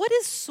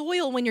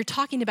soil when you're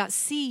talking about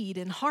seed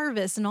and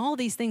harvest and all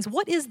these things?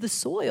 What is the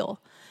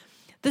soil?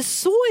 The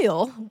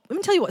soil, let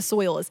me tell you what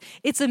soil is.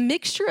 It's a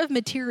mixture of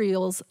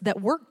materials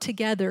that work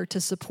together to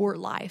support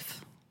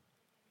life.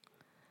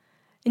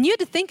 And you have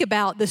to think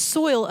about the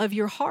soil of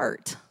your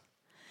heart.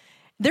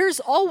 There's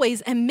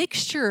always a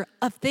mixture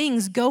of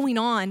things going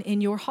on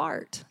in your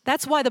heart.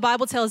 That's why the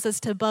Bible tells us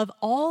to, above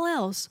all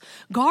else,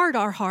 guard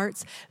our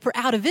hearts, for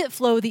out of it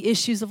flow the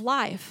issues of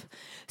life.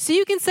 So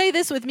you can say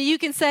this with me. You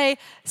can say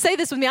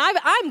this with me.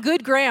 I'm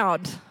good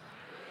ground.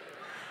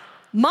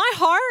 My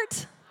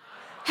heart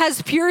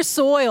has pure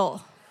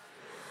soil.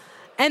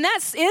 And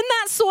that's in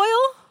that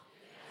soil,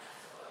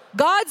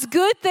 God's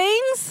good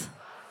things,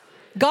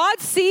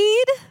 God's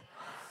seed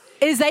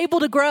is able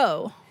to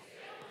grow.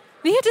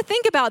 You have to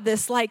think about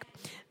this like,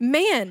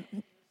 man,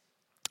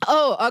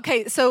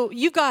 okay, so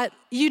you've got,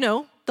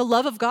 the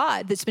love of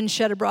God that's been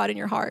shed abroad in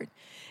your heart.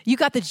 You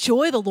got the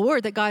joy of the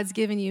Lord that God's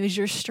given you as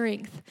your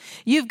strength.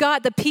 You've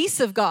got the peace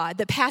of God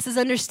that passes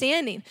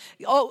understanding.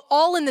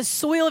 All in the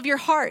soil of your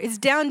heart. It's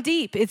down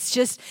deep. It's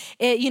just,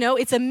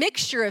 it's a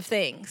mixture of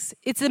things.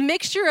 It's a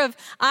mixture of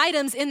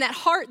items in that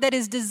heart that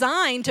is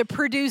designed to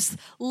produce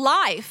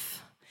life.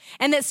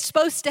 And that's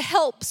supposed to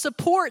help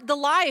support the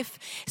life,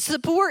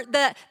 support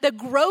the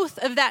growth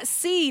of that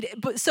seed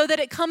so that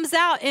it comes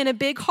out in a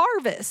big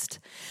harvest.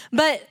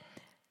 But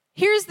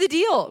here's the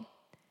deal.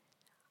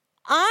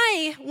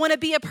 I want to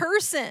be a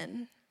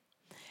person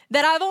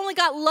that I've only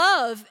got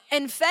love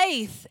and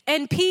faith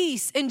and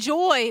peace and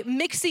joy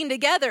mixing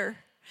together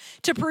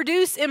to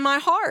produce in my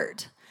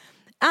heart.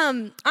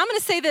 I'm going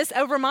to say this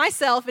over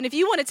myself, and if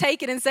you want to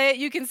take it and say it,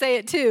 you can say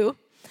it too.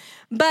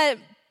 But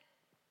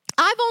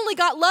I've only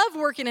got love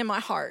working in my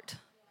heart.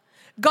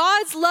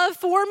 God's love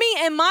for me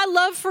and my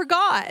love for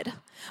God.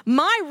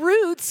 My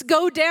roots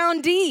go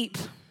down deep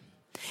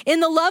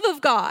in the love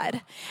of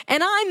God.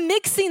 And I'm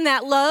mixing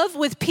that love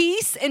with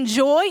peace and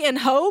joy and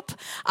hope.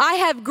 I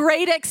have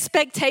great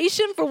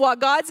expectation for what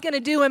God's going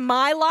to do in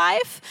my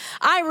life.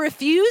 I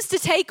refuse to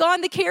take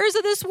on the cares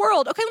of this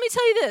world. Okay, let me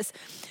tell you this.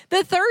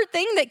 The third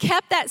thing that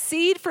kept that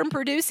seed from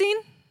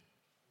producing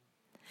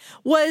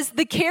was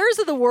the cares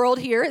of the world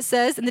here, it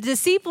says, and the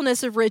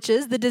deceitfulness of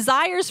riches, the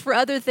desires for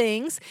other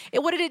things.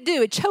 What did it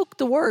do? It choked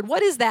the word.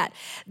 What is that?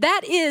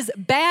 That is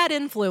bad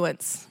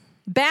influence,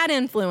 bad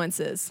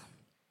influences.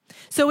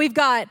 So we've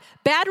got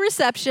bad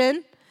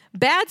reception,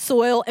 bad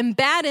soil, and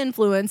bad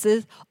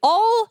influences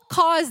all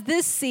cause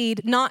this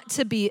seed not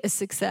to be a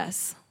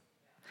success.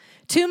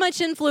 Too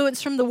much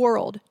influence from the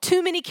world,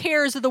 too many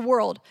cares of the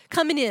world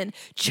coming in,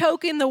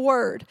 choking the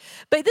word.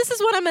 But this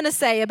is what I'm going to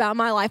say about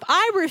my life.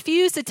 I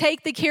refuse to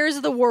take the cares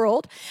of the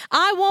world.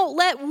 I won't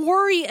let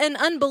worry and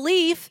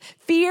unbelief,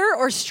 fear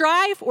or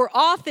strife or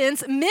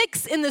offense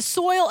mix in the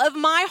soil of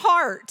my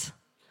heart.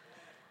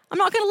 I'm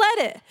not going to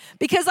let it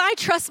because I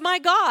trust my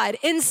God.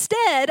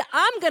 Instead,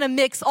 I'm going to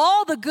mix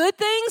all the good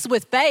things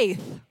with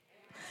faith.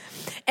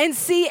 And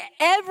see,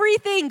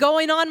 everything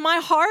going on in my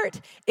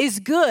heart is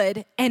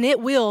good, and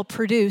it will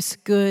produce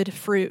good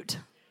fruit.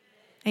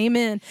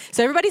 Amen.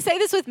 So everybody say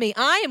this with me.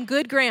 I am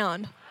good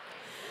ground.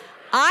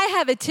 I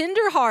have a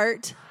tender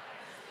heart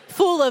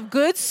full of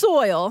good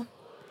soil.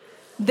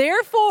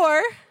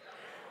 Therefore,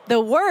 the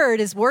word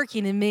is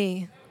working in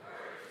me.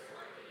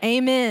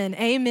 Amen.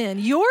 Amen.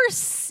 Your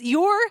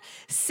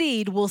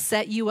seed will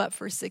set you up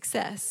for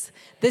success.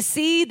 The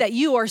seed that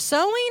you are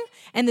sowing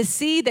and the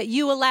seed that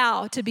you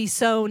allow to be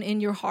sown in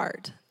your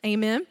heart.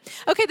 Amen.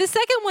 Okay, the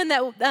second one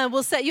that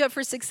will set you up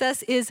for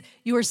success is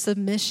your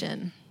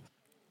submission.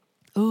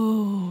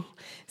 Ooh,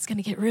 it's going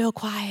to get real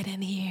quiet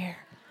in here.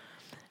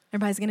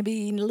 Everybody's going to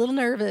be a little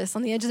nervous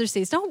on the edge of their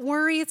seats. Don't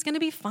worry, it's going to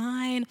be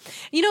fine.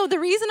 You know, the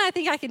reason I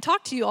think I can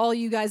talk to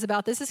you guys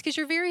about this is because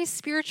you're very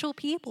spiritual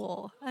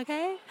people,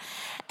 okay?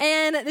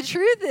 And the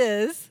truth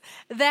is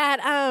that,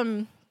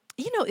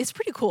 it's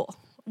pretty cool.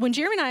 When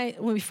Jeremy and I,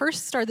 when we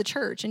first started the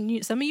church,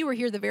 and some of you were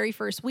here the very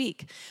first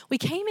week, we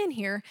came in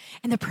here,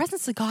 and the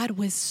presence of God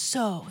was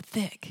so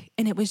thick.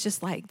 And it was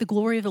just like the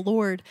glory of the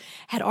Lord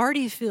had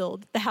already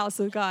filled the house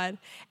of God.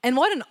 And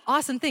what an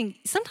awesome thing.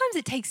 Sometimes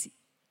it takes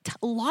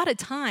a lot of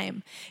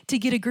time to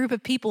get a group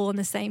of people on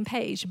the same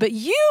page, but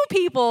you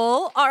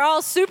people are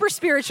all super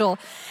spiritual,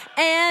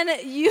 and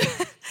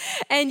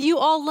you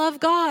all love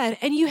God,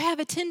 and you have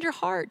a tender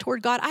heart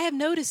toward God. I have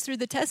noticed through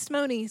the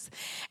testimonies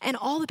and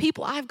all the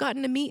people I've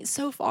gotten to meet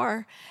so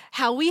far,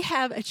 how we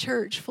have a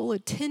church full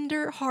of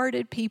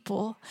tender-hearted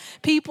people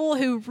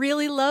who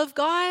really love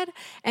God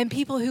and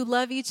people who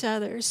love each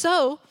other.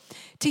 So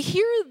to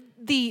hear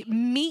the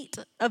meat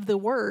of the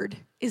word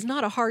is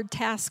not a hard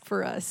task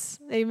for us.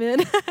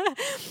 Amen.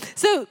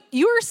 So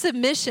your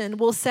submission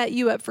will set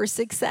you up for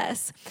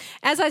success.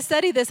 As I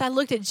studied this, I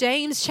looked at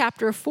James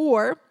chapter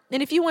 4.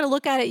 And if you want to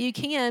look at it, you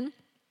can.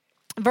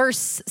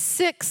 Verse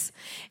 6,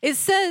 it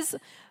says,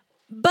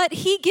 but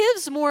he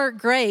gives more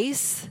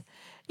grace.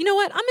 You know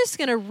what? I'm just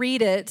going to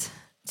read it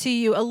to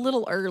you a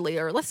little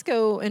earlier. Let's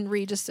go and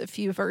read just a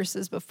few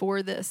verses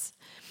before this.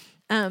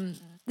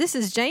 This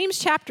is James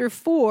chapter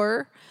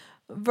 4,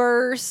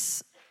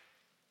 verse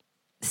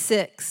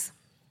 6.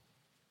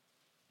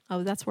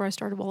 Oh, that's where I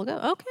started a while ago.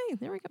 Okay,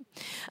 there we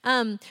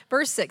go.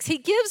 Verse 6, he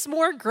gives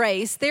more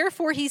grace.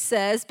 Therefore, he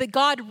says, but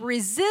God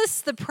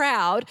resists the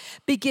proud,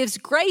 but gives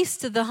grace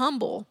to the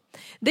humble.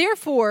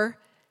 Therefore,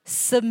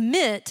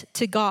 submit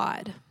to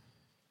God.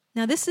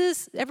 Now, this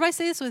is, everybody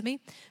say this with me.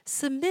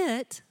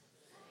 Submit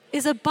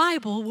is a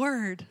Bible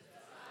word.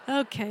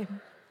 Okay,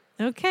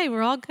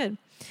 we're all good.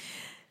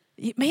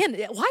 Man,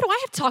 why do I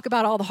have to talk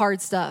about all the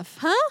hard stuff,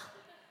 huh?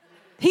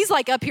 He's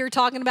like up here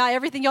talking about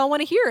everything y'all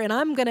want to hear, and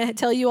I'm going to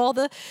tell you all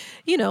the,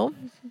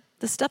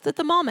 the stuff that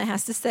the mama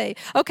has to say.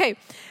 Okay,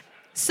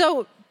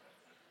 so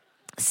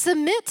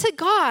submit to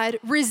God,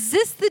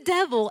 resist the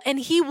devil, and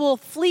he will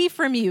flee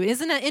from you.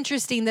 Isn't that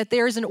interesting that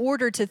there's an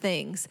order to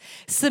things?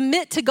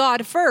 Submit to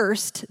God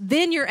first,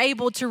 then you're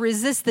able to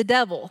resist the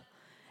devil,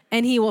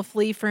 and he will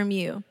flee from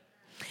you.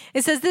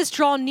 It says this,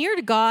 draw near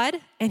to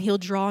God, and he'll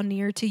draw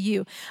near to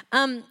you.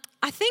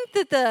 I think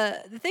that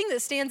the thing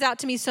that stands out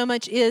to me so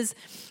much is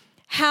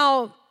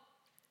how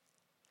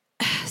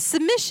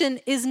submission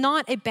is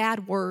not a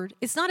bad word.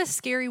 It's not a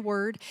scary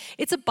word.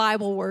 It's a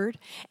Bible word,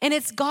 and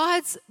it's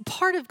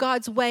part of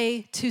God's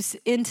way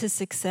into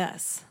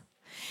success.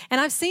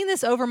 And I've seen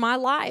this over my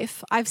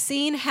life. I've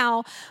seen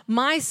how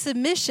my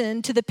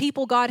submission to the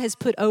people God has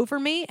put over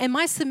me and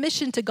my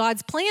submission to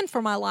God's plan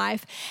for my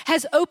life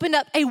has opened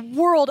up a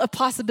world of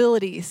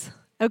possibilities.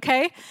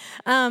 Okay?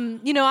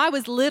 I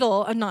was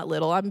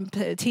I'm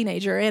a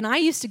teenager, and I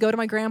used to go to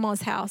my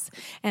grandma's house,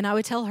 and I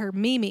would tell her,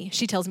 Mimi,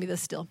 she tells me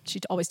this still.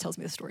 She always tells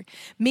me this story.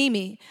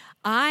 Mimi,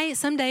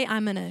 someday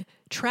I'm going to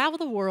travel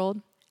the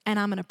world, and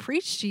I'm going to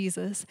preach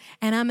Jesus,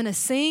 and I'm going to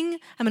sing,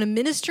 I'm going to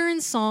minister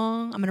in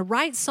song, I'm going to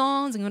write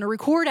songs, I'm going to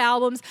record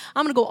albums,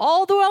 I'm going to go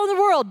all the way around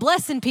the world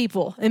blessing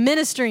people and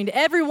ministering to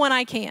everyone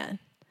I can.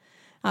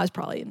 I was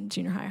probably in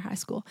junior high or high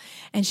school.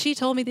 And she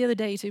told me the other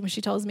day, too, when she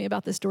tells me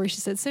about this story,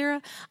 she said,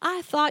 Sarah,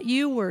 I thought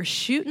you were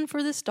shooting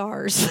for the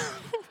stars.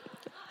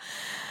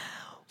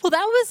 Well,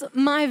 that was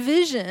my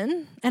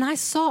vision, and I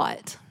saw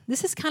it.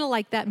 This is kind of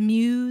like that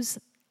muse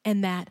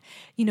and that,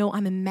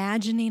 I'm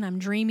imagining, I'm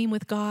dreaming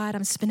with God,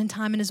 I'm spending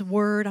time in his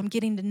word, I'm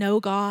getting to know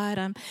God,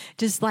 I'm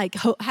just like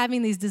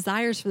having these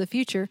desires for the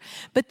future.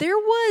 But there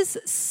was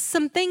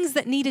some things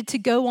that needed to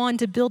go on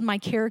to build my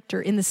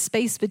character in the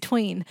space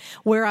between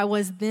where I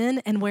was then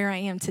and where I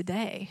am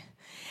today.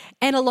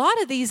 And a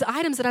lot of these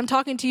items that I'm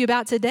talking to you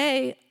about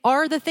today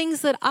are the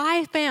things that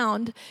I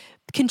found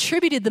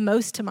contributed the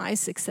most to my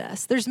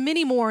success. There's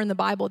many more in the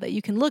Bible that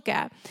you can look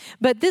at,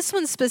 but this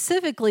one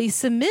specifically,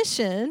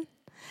 submission,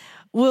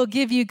 will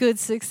give you good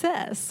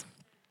success.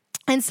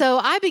 And so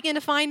I began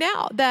to find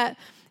out that,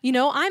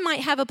 I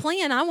might have a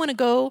plan. I want to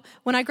go,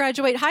 when I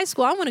graduate high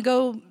school, I want to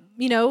go,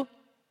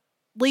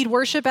 lead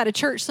worship at a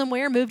church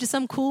somewhere, move to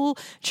some cool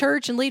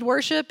church and lead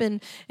worship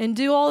and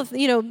do all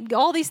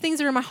these things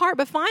that are in my heart.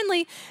 But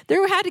finally,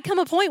 there had to come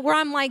a point where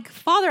I'm like,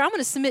 Father, I'm going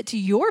to submit to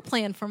your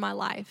plan for my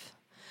life.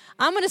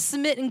 I'm going to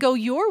submit and go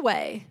your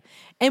way.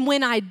 And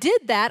when I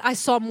did that, I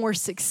saw more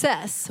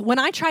success. When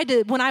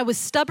I was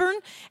stubborn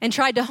and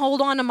tried to hold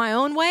on to my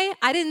own way,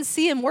 I didn't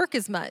see him work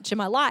as much in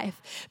my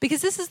life.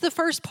 Because this is the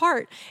first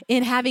part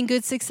in having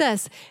good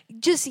success.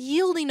 Just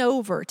yielding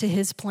over to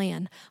his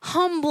plan,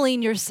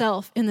 humbling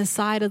yourself in the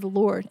sight of the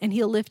Lord, and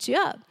he'll lift you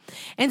up.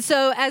 And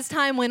so as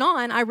time went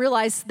on, I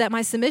realized that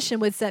my submission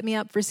would set me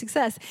up for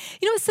success.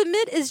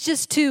 Submit is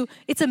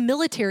it's a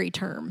military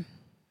term.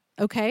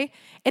 Okay?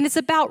 And it's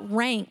about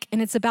rank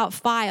and it's about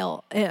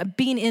file,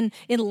 being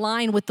in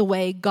line with the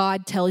way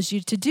God tells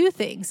you to do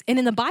things. And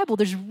in the Bible,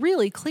 there's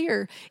really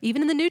clear,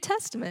 even in the New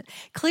Testament,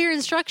 clear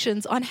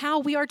instructions on how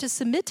we are to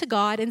submit to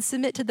God and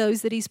submit to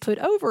those that he's put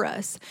over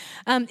us.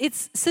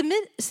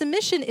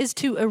 Submission is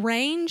to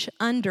arrange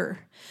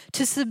under,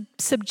 to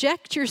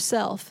subject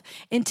yourself,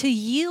 and to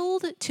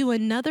yield to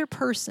another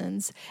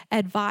person's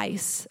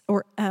advice,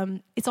 or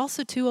it's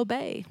also to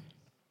obey.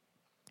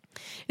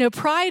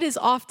 Pride is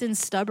often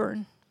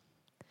stubborn.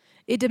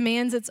 It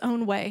demands its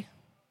own way.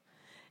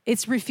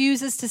 It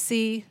refuses to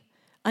see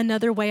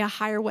another way, a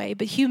higher way.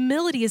 But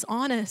humility is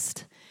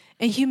honest,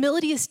 and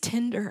humility is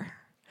tender,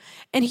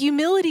 and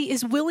humility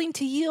is willing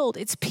to yield.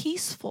 It's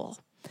peaceful.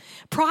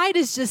 Pride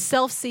is just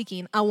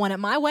self-seeking. I want it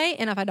my way,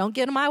 and if I don't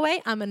get it my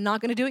way, I'm not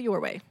going to do it your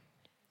way.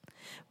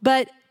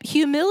 But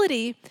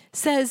humility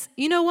says,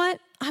 you know what?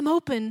 I'm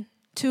open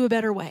to a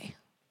better way.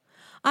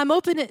 I'm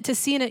open to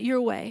seeing it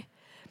your way.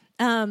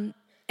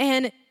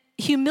 And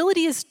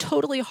humility is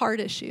totally a hard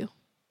issue.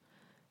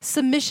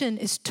 Submission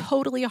is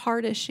totally a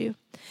hard issue.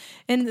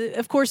 And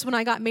of course, when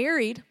I got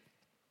married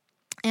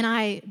and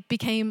I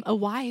became a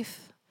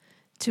wife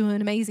to an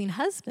amazing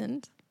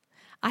husband,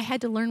 I had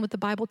to learn what the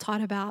Bible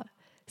taught about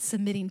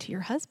submitting to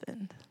your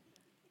husband.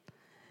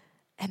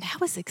 And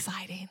that was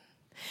exciting.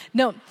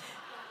 No.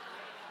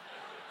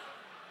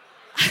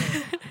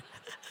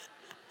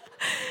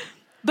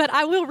 But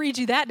I will read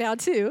you that now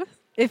too.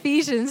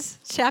 Ephesians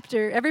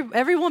chapter.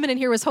 Every woman in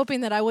here was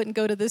hoping that I wouldn't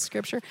go to this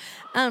scripture.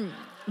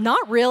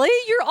 Not really.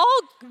 You're all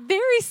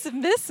very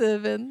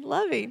submissive and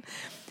loving.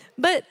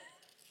 But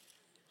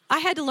I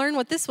had to learn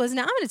what this was.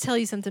 Now I'm going to tell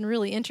you something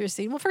really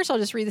interesting. Well, first I'll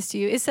just read this to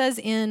you. It says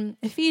in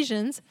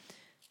Ephesians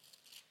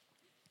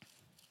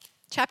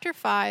chapter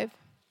 5,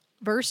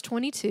 verse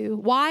 22,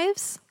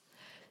 wives,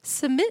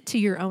 submit to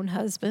your own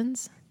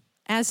husbands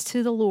as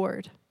to the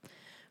Lord.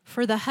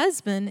 For the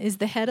husband is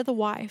the head of the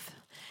wife,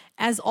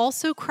 as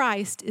also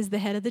Christ is the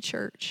head of the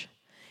church.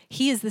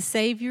 He is the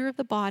Savior of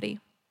the body.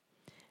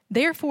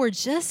 Therefore,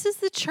 just as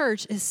the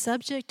church is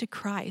subject to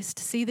Christ,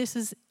 see, this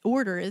is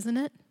order, isn't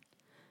it?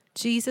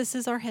 Jesus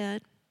is our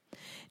head.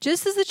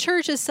 Just as the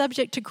church is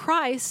subject to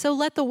Christ, so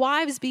let the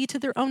wives be to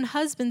their own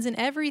husbands in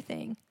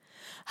everything.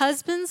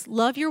 Husbands,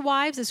 love your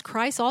wives as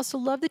Christ also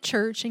loved the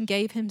church and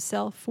gave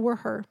himself for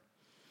her.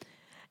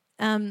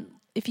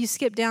 If you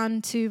skip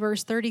down to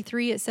verse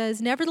 33, it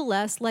says,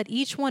 nevertheless, let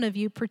each one of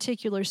you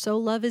particular so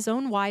love his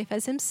own wife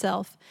as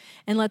himself,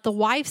 and let the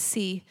wife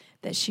see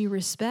that she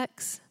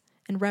respects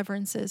and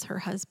reverences her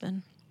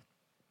husband.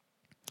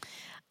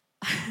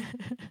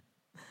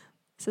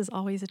 This is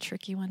always a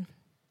tricky one.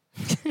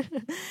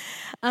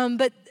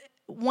 But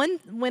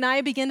when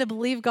I began to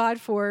believe God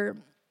for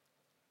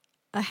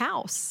a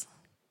house,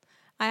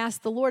 I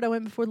asked the Lord, I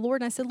went before the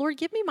Lord and I said, Lord,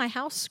 give me my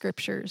house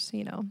scriptures,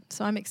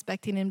 So I'm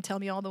expecting him to tell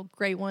me all the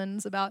great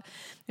ones about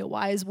a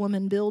wise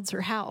woman builds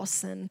her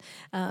house and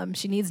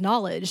she needs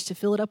knowledge to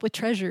fill it up with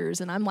treasures.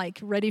 And I'm like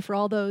ready for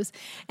all those.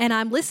 And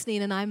I'm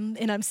listening and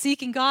I'm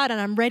seeking God and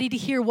I'm ready to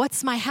hear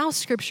what's my house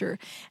scripture.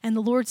 And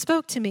the Lord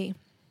spoke to me.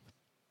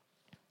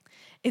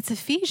 It's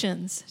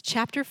Ephesians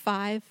chapter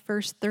 5,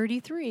 verse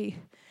 33.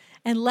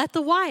 And let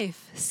the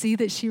wife see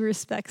that she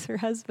respects her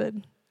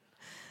husband.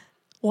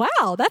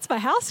 Wow, that's my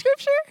house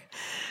scripture?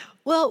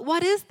 Well,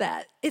 what is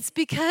that? It's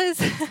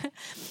because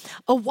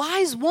a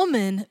wise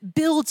woman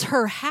builds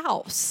her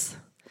house,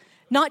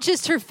 not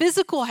just her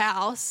physical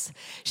house.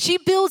 She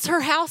builds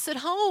her house at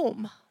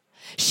home.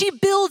 She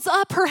builds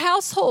up her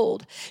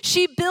household.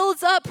 She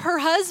builds up her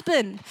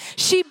husband.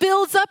 She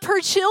builds up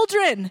her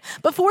children.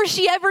 Before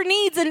she ever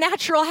needs a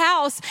natural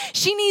house,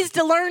 she needs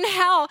to learn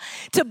how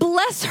to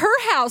bless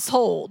her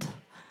household.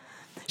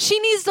 She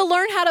needs to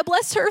learn how to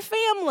bless her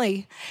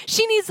family.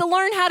 She needs to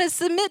learn how to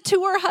submit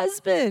to her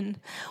husband.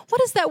 What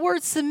does that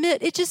word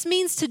submit? It just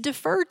means to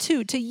defer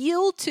to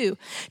yield to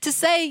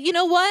say, you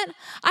know what?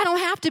 I don't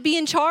have to be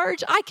in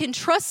charge. I can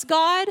trust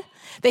God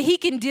that he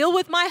can deal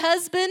with my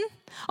husband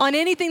on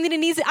anything that he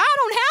needs. I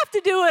don't have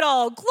to do it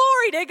all.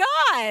 Glory to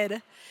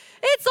God.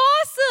 It's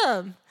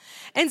awesome.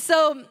 And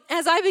so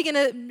as I begin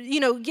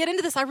to, get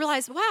into this, I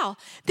realized, wow,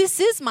 this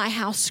is my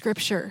house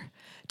scripture.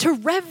 To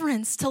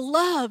reverence, to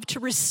love, to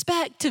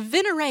respect, to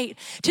venerate,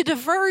 to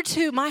defer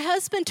to my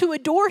husband, to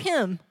adore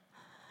him.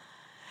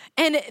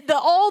 And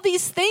all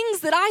these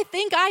things that I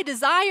think I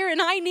desire and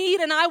I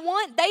need and I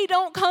want, they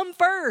don't come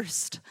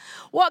first.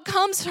 What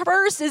comes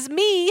first is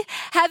me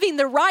having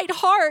the right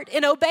heart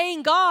and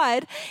obeying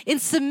God and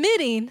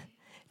submitting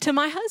to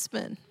my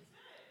husband.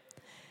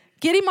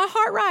 Getting my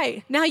heart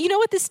right. Now, you know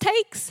what this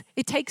takes?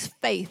 It takes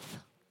faith.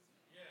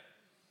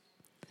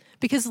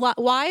 Because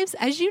wives,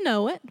 as you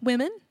know it,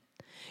 women,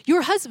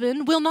 your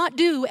husband will not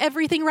do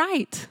everything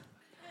right.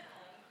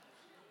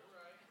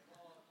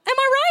 Am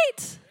I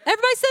right?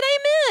 Everybody said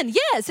amen.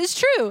 Yes, it's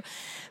true.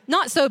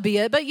 Not so be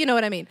it, but you know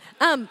what I mean.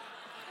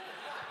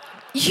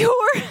 Your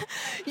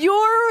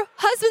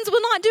husbands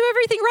will not do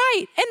everything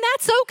right, and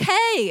that's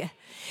okay.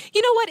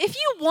 You know what? If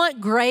you want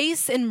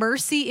grace and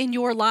mercy in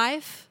your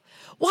life,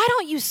 why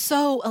don't you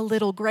sow a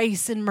little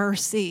grace and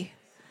mercy?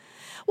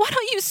 Why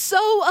don't you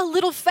sow a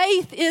little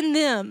faith in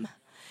them?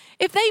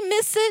 If they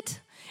miss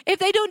it, if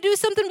they don't do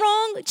something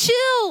wrong,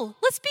 chill.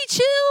 Let's be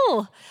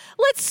chill.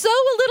 Let's sow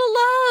a little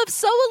love,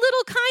 sow a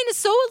little kindness,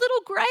 sow a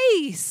little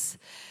grace.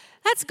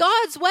 That's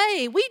God's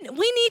way. We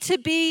need to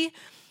be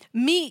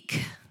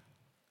meek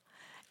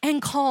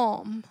and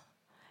calm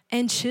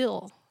and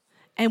chill,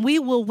 and we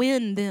will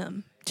win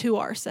them to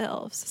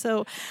ourselves.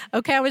 So,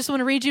 okay, I just want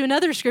to read you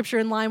another scripture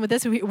in line with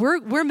this.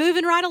 We're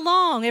moving right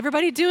along.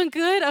 Everybody doing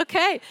good?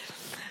 Okay.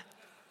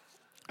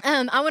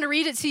 I want to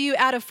read it to you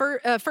out of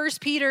 1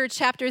 Peter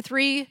chapter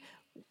 3.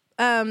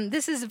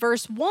 This is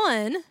verse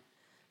 1.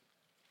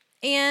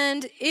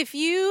 And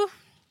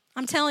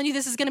I'm telling you,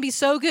 this is going to be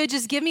so good.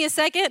 Just give me a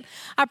second.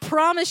 I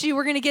promise you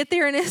we're going to get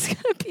there and it's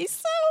going to be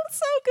so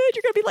good.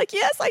 You're going to be like,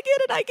 yes, I get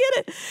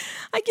it.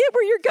 I get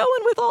where you're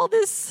going with all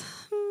this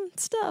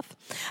stuff.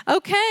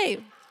 Okay.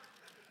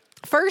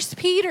 1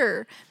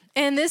 Peter,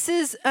 and this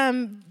is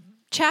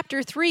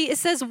chapter 3. It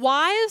says,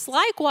 wives,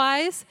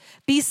 likewise,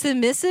 be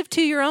submissive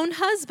to your own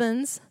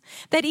husbands,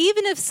 that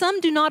even if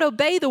some do not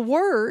obey the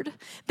word,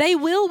 they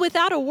will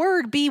without a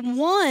word be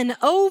won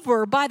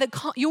over by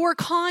your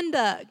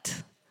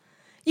conduct.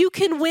 You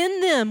can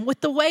win them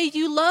with the way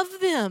you love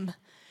them.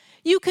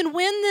 You can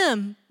win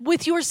them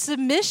with your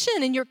submission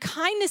and your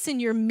kindness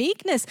and your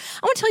meekness.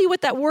 I want to tell you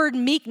what that word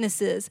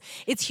meekness is.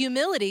 It's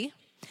humility,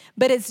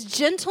 but it's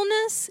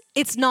gentleness.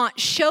 It's not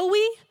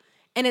showy.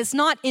 and it's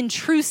not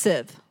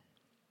intrusive.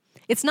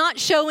 It's not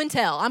show and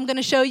tell. I'm going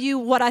to show you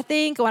what I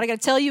think, or I got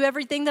to tell you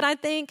everything that I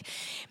think.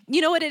 You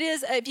know what it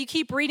is? If you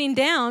keep reading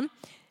down,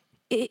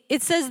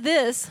 it says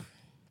this: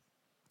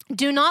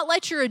 do not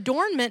let your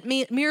adornment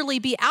merely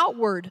be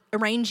outward,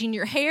 arranging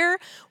your hair,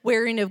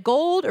 wearing of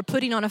gold, or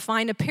putting on a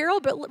fine apparel,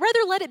 but rather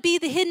let it be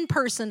the hidden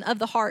person of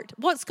the heart,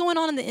 what's going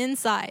on in the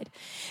inside.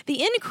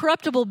 The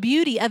incorruptible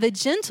beauty of a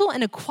gentle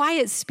and a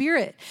quiet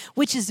spirit,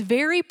 which is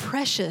very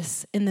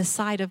precious in the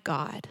sight of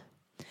God.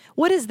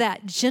 What is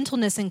that?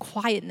 Gentleness and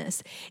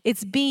quietness.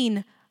 It's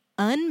being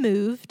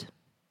unmoved,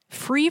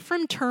 free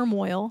from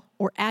turmoil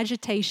or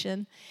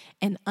agitation,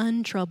 and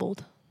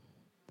untroubled.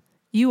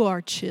 You are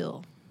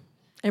chill.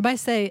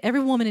 Every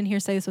woman in here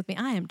say this with me: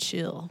 I am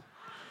chill.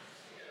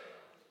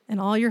 And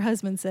all your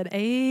husbands said,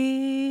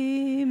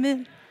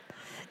 amen,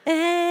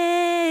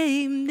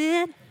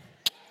 amen,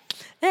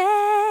 amen,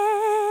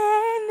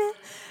 amen.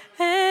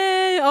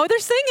 Oh, they're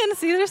singing.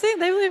 See, they're singing.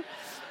 They believe.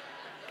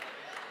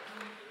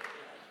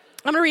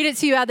 I'm going to read it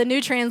to you out of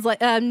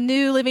the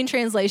New Living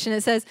Translation.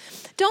 It says,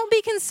 don't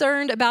be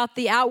concerned about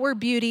the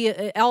outward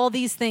beauty, all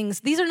these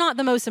things. These are not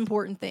the most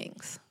important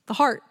things. The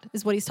heart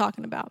is what he's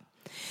talking about.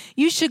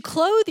 You should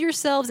clothe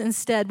yourselves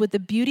instead with the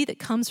beauty that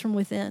comes from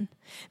within,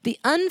 the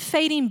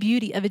unfading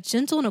beauty of a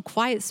gentle and a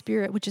quiet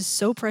spirit, which is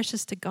so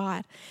precious to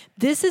God.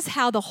 This is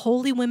how the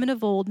holy women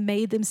of old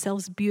made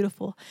themselves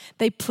beautiful.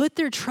 They put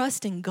their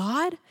trust in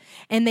God,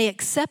 and they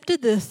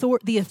accepted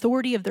the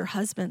authority of their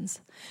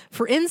husbands.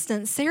 For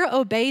instance, Sarah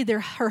obeyed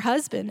her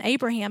husband,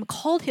 Abraham,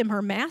 called him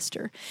her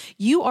master.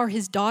 You are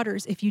his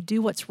daughters if you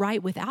do what's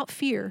right without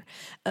fear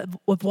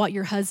of what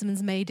your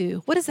husbands may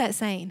do. What is that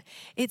saying?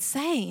 It's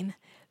saying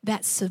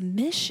that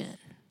submission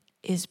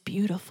is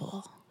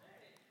beautiful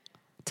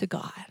to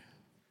God.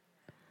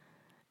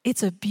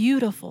 It's a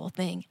beautiful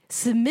thing.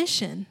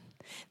 Submission,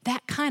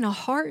 that kind of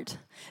heart,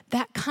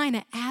 that kind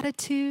of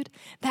attitude,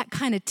 that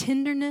kind of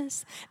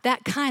tenderness,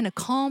 that kind of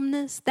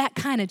calmness, that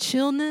kind of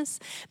chillness,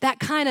 that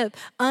kind of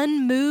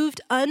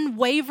unmoved,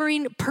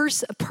 unwavering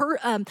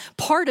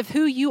part of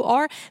who you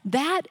are,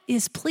 that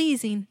is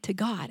pleasing to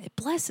God. It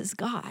blesses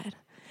God.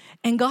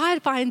 And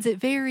God finds it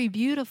very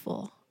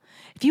beautiful.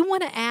 If you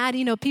want to add,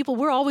 people,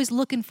 we're always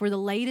looking for the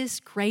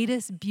latest,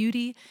 greatest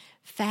beauty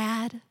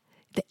fad,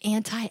 the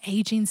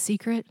anti-aging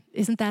secret.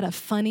 Isn't that a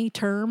funny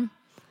term?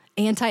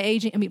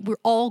 Anti-aging. I mean, we're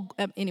all,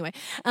 anyway.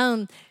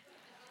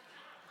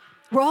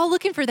 We're all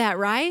looking for that,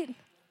 right?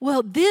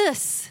 Well,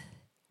 this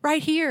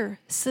right here,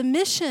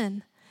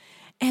 submission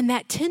and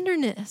that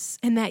tenderness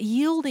and that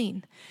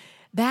yielding,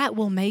 that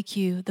will make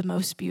you the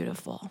most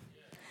beautiful.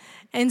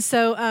 And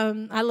so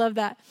I love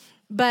that.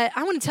 But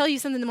I want to tell you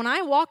something. When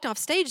I walked off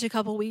stage a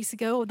couple weeks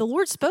ago, the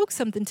Lord spoke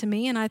something to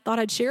me, and I thought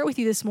I'd share it with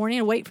you this morning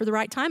and wait for the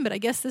right time, but I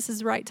guess this is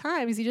the right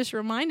time because he just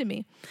reminded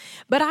me.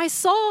 But I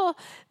saw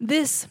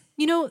this,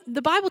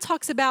 the Bible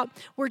talks about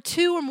where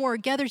two or more are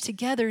gathered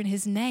together in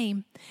his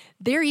name.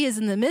 There he is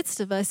in the midst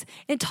of us.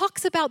 And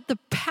talks about the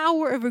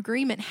power of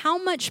agreement, how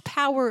much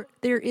power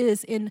there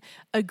is in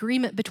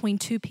agreement between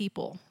two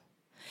people.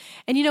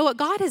 And you know what?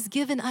 God has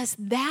given us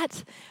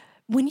that.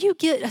 When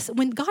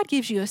God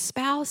gives you a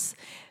spouse,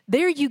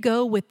 there you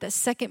go with the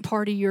second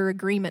part of your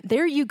agreement.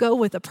 There you go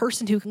with a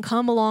person who can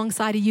come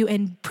alongside of you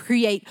and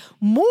create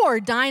more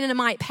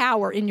dynamite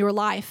power in your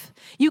life.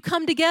 You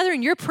come together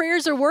and your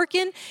prayers are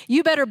working,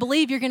 you better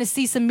believe you're going to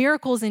see some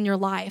miracles in your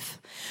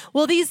life.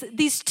 Well,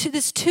 this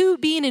two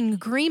being in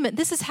agreement,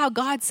 this is how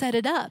God set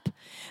it up.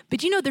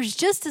 But there's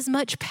just as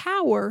much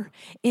power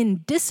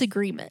in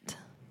disagreement.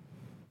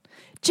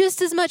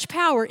 Just as much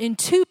power in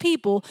two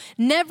people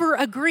never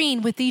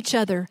agreeing with each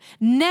other,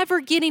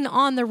 never getting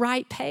on the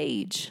right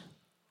page.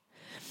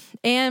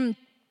 And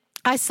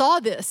I saw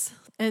this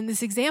in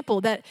this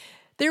example that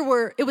there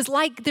were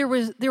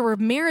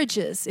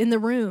marriages in the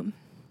room.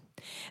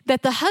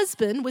 That the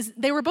husband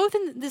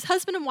this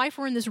husband and wife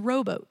were in this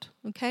rowboat,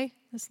 okay?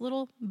 This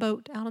little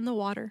boat out on the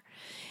water.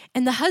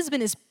 And the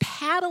husband is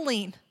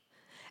paddling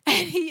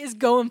and he is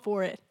going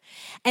for it.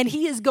 And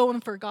he is going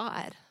for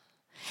God.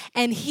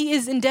 And he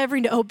is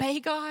endeavoring to obey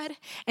God,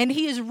 and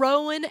he is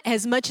rowing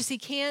as much as he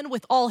can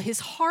with all his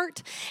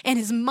heart and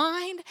his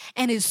mind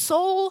and his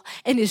soul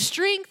and his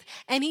strength,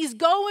 and he's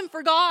going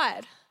for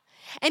God,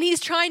 and he's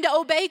trying to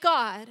obey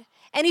God,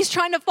 and he's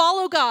trying to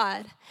follow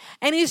God,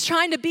 and he's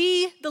trying to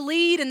be the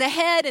lead and the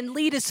head and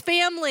lead his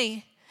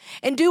family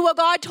and do what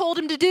God told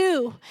him to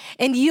do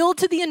and yield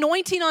to the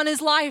anointing on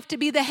his life to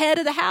be the head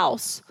of the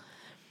house.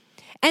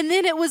 And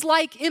then it was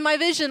like in my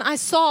vision, I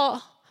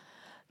saw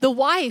the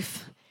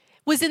wife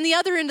was in the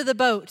other end of the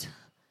boat,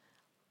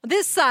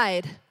 this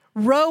side,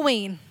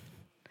 rowing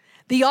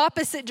the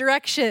opposite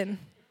direction.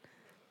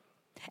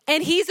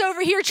 And he's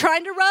over here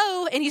trying to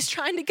row, and he's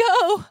trying to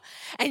go,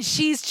 and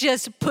she's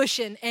just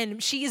pushing,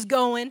 and she is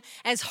going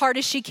as hard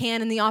as she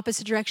can in the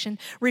opposite direction.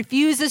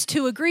 Refuses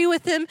to agree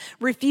with him,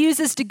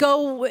 refuses to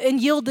go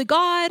and yield to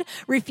God,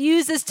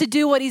 refuses to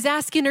do what he's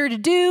asking her to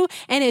do,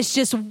 and it's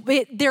just,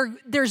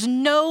 there's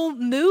no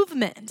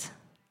movement.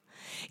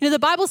 The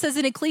Bible says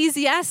in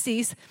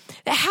Ecclesiastes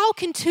that how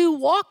can two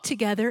walk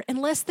together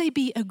unless they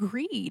be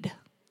agreed?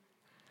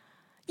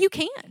 You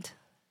can't.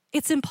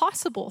 It's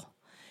impossible.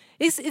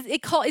 It's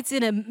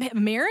in a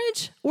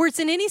marriage or it's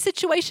in any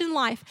situation in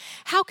life.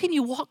 How can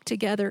you walk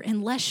together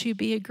unless you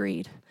be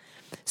agreed?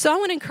 So I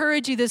want to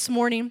encourage you this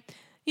morning.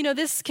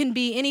 This can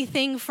be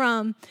anything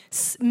from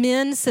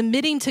men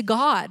submitting to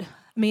God.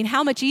 I mean,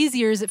 how much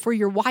easier is it for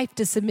your wife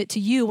to submit to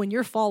you when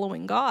you're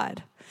following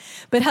God?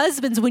 But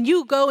husbands, when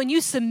you go and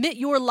you submit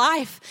your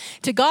life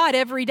to God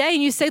every day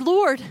and you say,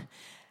 Lord,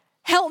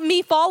 help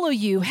me follow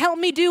you. Help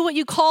me do what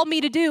you called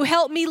me to do.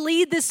 Help me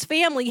lead this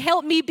family.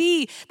 Help me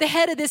be the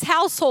head of this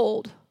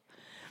household.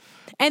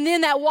 And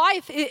then that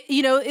wife,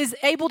 is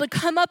able to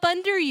come up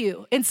under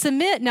you and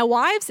submit. Now,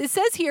 wives, it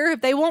says here,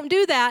 if they won't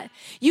do that,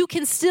 you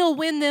can still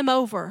win them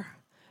over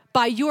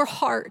by your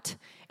heart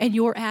and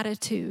your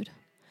attitude.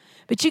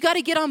 But you got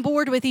to get on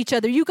board with each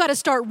other. You got to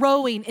start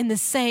rowing in the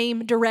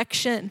same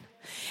direction.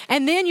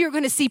 And then you're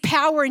going to see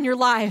power in your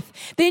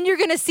life. Then you're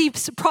going to see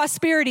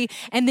prosperity.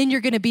 And then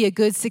you're going to be a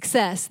good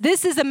success.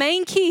 This is the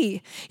main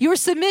key. Your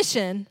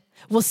submission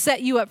will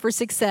set you up for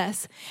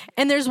success.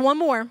 And there's one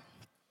more.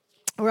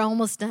 We're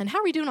almost done. How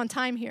are we doing on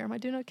time here? Am I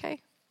doing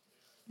okay?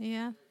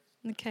 Yeah?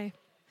 Okay.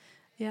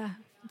 Yeah.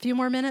 A few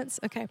more minutes?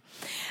 Okay.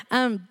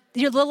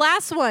 The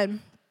last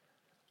one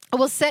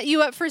will set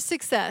you up for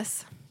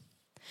success.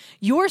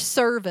 Your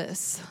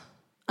service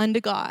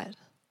unto God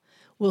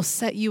will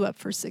set you up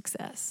for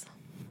success.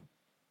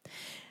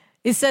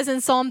 It says in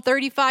Psalm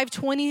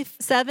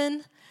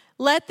 35:27,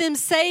 let them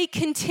say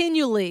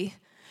continually,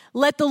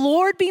 let the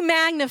Lord be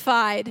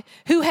magnified,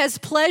 who has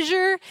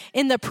pleasure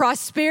in the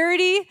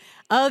prosperity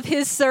of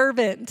his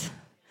servant.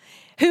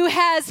 Who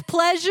has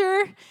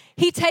pleasure,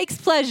 he takes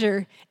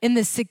pleasure in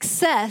the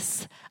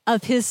success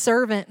of his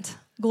servant.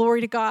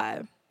 Glory to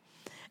God.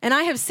 And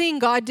I have seen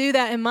God do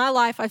that in my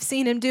life. I've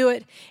seen him do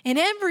it in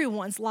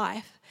everyone's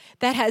life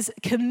that has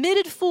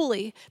committed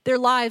fully their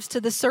lives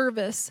to the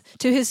service,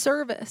 to his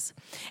service.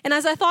 And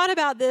as I thought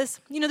about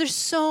this, there's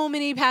so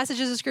many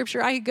passages of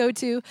scripture I could go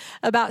to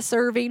about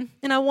serving.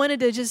 And I wanted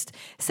to just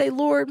say,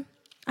 Lord,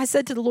 I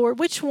said to the Lord,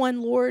 which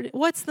one, Lord?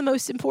 What's the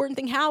most important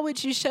thing? How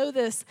would you show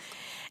this?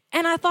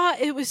 And I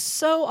thought it was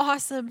so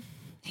awesome.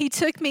 He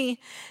took me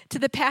to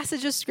the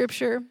passage of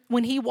scripture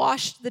when he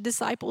washed the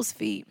disciples'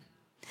 feet.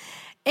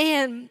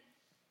 And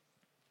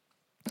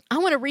I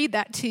want to read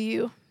that to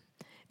you.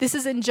 This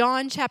is in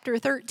John chapter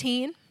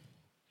 13.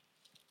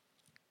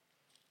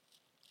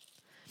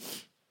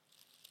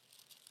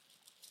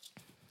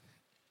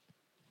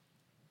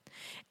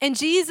 And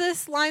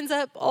Jesus lines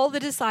up all the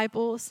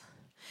disciples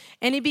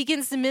and he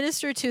begins to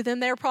minister to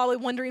them. They're probably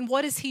wondering,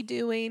 what is he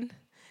doing?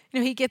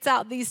 He gets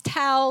out these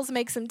towels,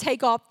 makes them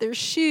take off their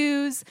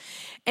shoes,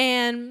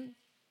 and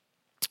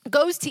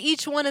goes to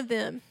each one of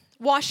them,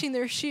 washing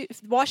their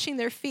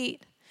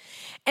feet.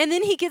 And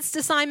then he gets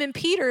to Simon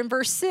Peter in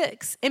verse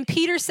 6. And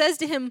Peter says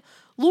to him,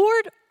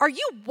 Lord, are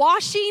you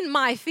washing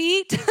my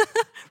feet?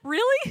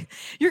 Really?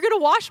 You're going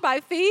to wash my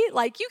feet? You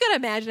got to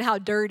imagine how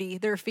dirty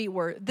their feet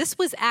were. This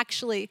was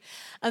actually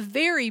a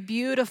very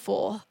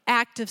beautiful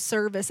act of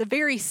service, a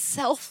very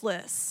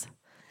selfless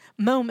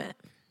moment.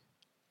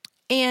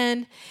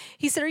 And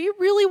he said, are you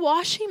really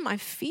washing my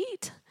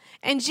feet?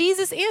 And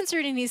Jesus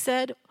answered and he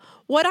said,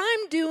 what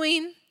I'm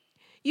doing,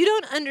 you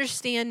don't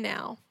understand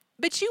now,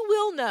 but you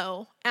will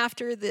know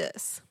after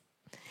this.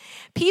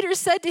 Peter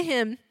said to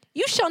him,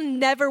 you shall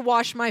never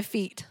wash my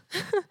feet.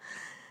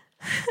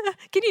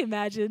 Can you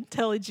imagine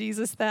telling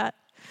Jesus that?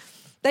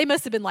 They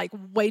must have been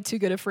way too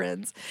good of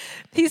friends.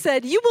 He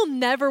said, you will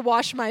never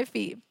wash my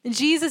feet. And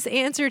Jesus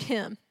answered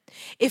him,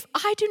 if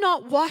I do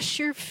not wash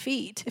your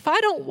feet, if I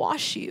don't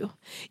wash you,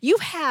 you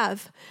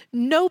have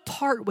no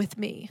part with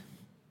me.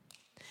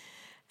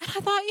 And I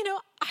thought,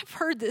 I've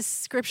heard this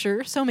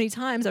scripture so many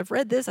times. I've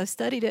read this, I've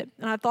studied it.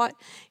 And I thought,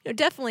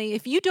 definitely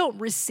if you don't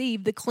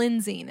receive the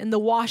cleansing and the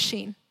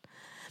washing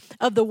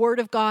of the word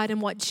of God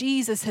and what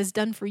Jesus has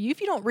done for you,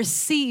 if you don't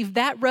receive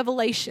that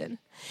revelation,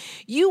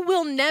 you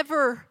will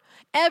never,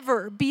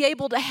 ever be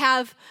able to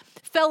have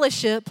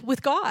fellowship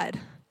with God.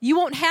 You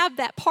won't have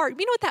that part.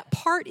 You know what that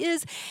part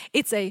is?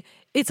 It's a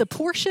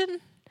portion.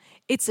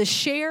 It's a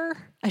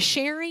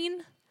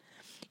sharing.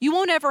 You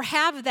won't ever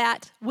have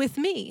that with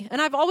me.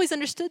 And I've always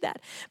understood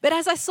that. But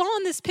as I saw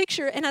in this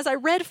picture and as I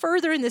read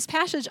further in this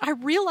passage, I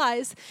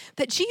realized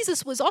that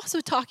Jesus was also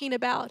talking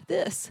about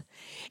this.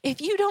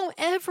 If you don't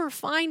ever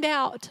find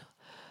out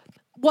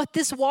what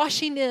this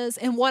washing is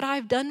and what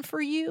I've done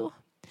for you,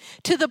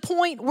 to the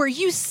point where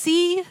you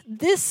see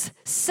this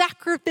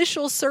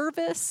sacrificial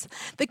service,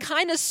 the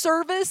kind of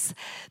service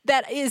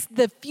that is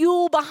the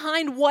fuel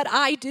behind what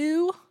I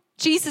do,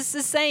 Jesus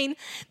is saying,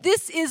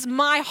 this is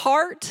my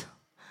heart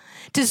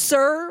to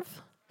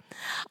serve.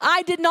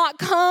 I did not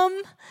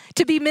come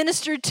to be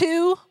ministered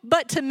to,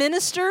 but to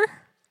minister.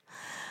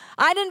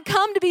 I didn't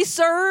come to be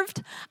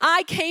served.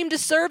 I came to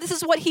serve. This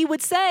is what he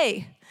would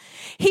say.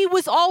 He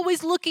was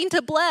always looking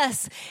to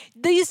bless.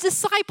 These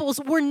disciples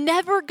were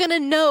never going to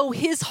know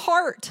his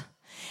heart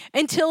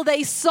until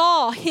they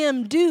saw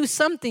him do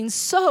something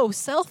so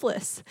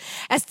selfless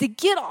as to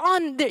get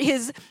on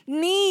his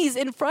knees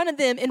in front of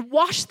them and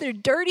wash their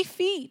dirty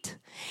feet.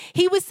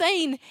 He was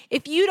saying,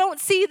 if you don't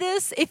see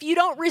this, if you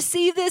don't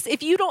receive this,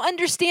 if you don't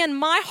understand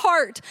my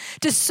heart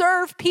to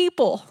serve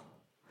people,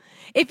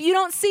 if you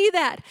don't see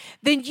that,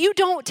 then you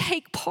don't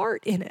take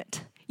part in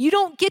it. You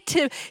don't get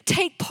to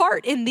take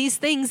part in these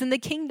things in the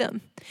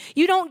kingdom.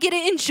 You don't get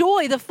to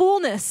enjoy the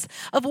fullness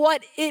of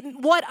what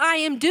I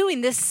am doing,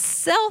 this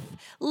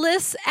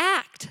selfless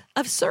act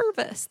of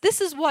service.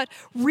 This is what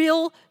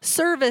real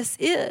service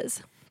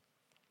is.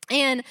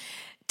 And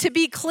to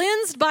be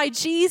cleansed by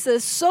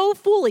Jesus so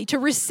fully, to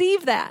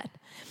receive that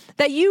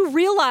you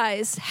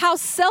realize how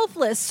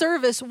selfless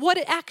service, what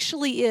it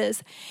actually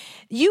is.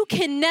 You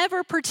can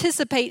never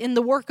participate in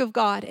the work of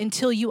God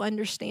until you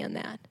understand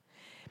that.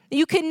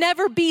 You can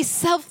never be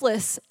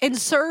selfless and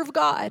serve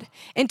God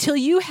until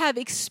you have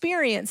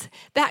experienced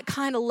that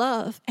kind of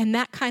love and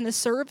that kind of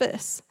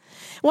service.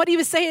 What he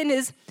was saying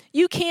is,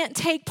 you can't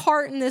take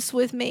part in this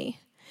with me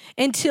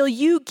until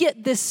you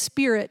get this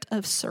spirit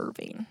of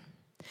serving,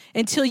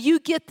 until you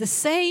get the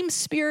same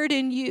spirit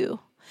in you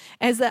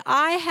as that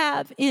I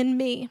have in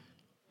me.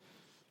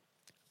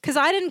 Because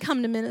I didn't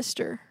come to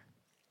minister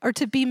or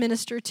to be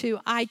ministered to.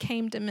 I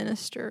came to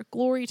minister.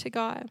 Glory to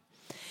God.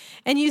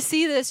 And you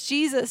see this,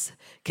 Jesus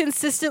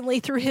consistently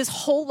through his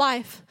whole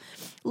life,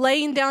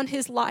 laying down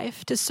his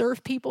life to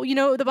serve people. You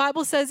know, the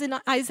Bible says in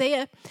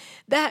Isaiah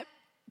that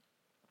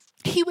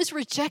he was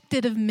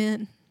rejected of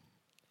men.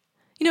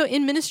 You know,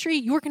 in ministry,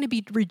 you're going to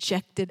be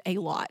rejected a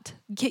lot.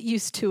 Get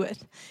used to it.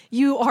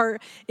 You are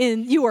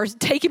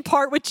taking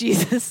part with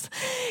Jesus.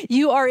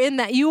 You are in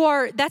that.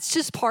 That's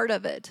just part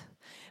of it.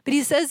 But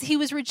he says he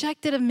was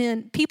rejected of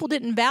men. People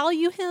didn't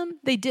value him.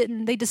 They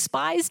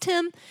despised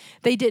him.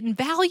 They didn't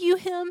value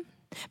him.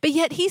 But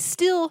yet he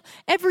still,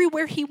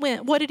 everywhere he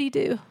went, what did he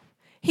do?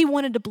 He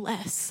wanted to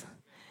bless.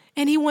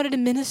 And he wanted to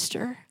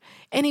minister.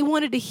 And he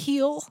wanted to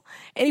heal.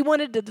 And he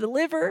wanted to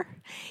deliver.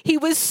 He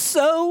was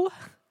so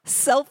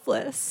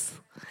selfless.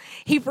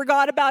 He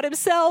forgot about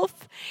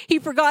himself. He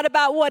forgot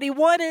about what he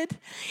wanted.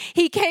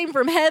 He came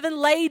from heaven,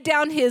 laid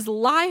down his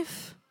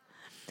life.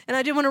 And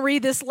I do want to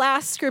read this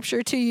last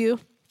scripture to you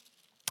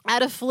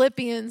out of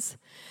Philippians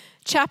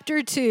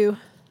chapter 2.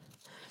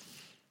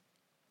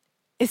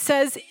 It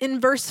says in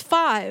verse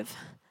 5,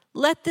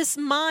 let this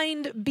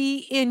mind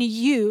be in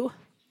you,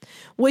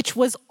 which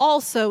was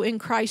also in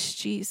Christ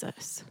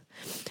Jesus,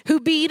 who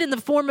being in the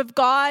form of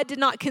God did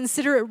not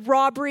consider it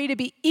robbery to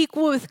be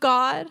equal with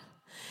God,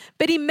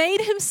 but he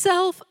made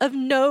himself of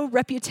no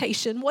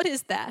reputation. What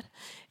is that?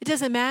 It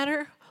doesn't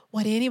matter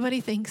what anybody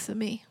thinks of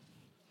me.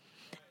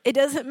 It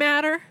doesn't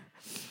matter.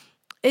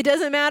 It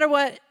doesn't matter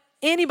what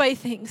anybody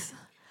thinks.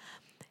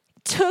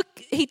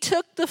 He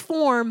took the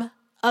form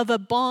of a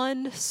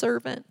bond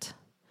servant,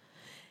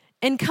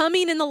 and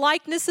coming in the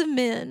likeness of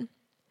men,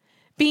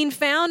 being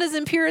found as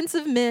in appearance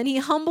of men, he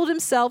humbled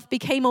himself,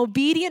 became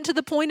obedient to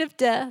the point of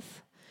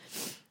death,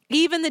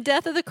 even the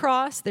death of the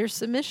cross. There's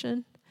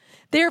submission.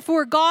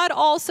 Therefore, God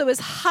also has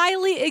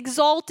highly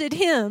exalted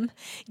him,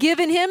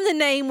 given him the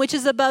name which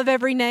is above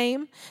every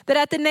name, that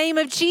at the name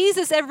of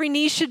Jesus every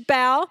knee should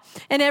bow,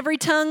 and every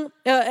tongue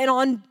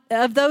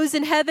of those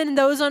in heaven and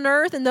those on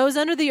earth and those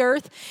under the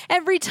earth,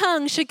 every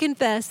tongue should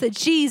confess that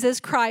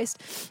Jesus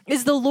Christ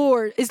is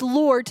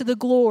Lord to the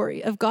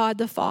glory of God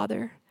the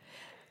Father.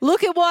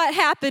 Look at what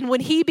happened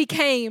when he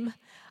became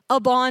a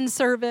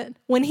bondservant,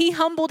 when he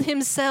humbled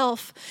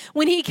himself,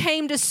 when he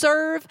came to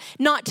serve,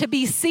 not to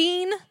be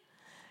seen,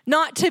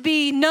 not to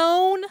be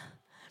known.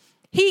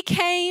 He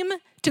came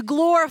to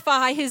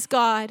glorify his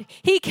God.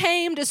 He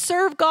came to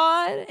serve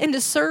God and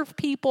to serve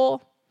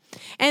people.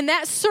 And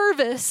that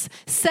service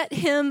set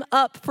him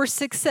up for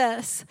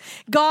success.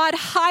 God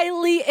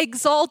highly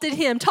exalted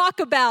him. Talk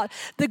about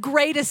the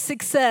greatest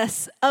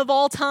success of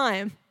all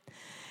time.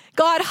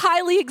 God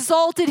highly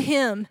exalted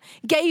him,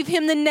 gave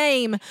him the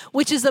name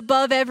which is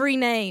above every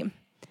name.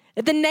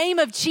 At the name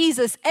of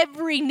Jesus,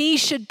 every knee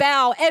should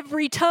bow,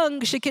 every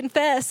tongue should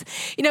confess.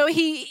 You know,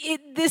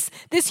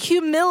 this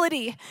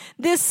humility,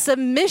 this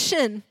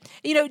submission.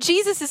 You know,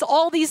 Jesus is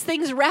all these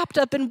things wrapped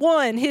up in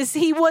one.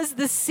 He was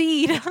the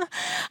seed.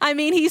 I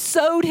mean, he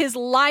sowed his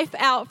life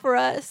out for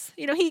us.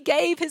 You know, he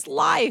gave his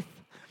life.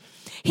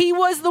 He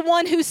was the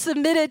one who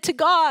submitted to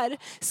God,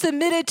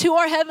 submitted to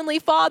our Heavenly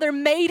Father,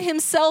 made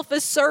himself a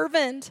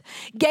servant,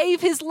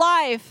 gave his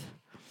life.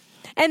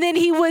 And then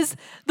he was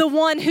the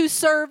one who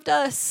served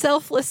us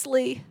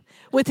selflessly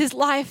with his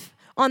life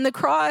on the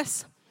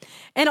cross.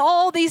 And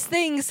all these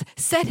things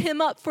set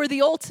him up for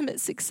the ultimate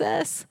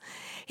success.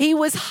 He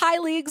was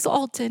highly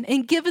exalted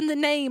and given the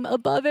name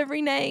above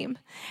every name.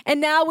 And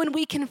now when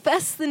we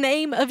confess the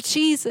name of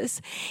Jesus,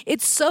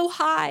 it's so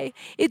high.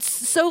 It's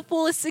so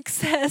full of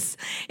success.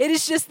 It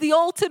is just the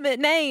ultimate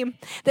name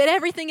that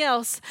everything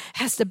else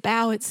has to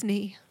bow its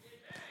knee.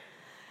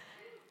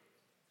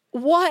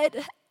 What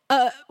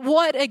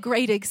a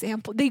great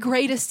example, the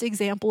greatest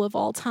example of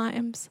all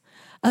times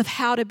of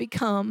how to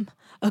become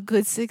a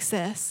good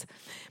success.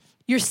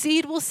 Your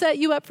seed will set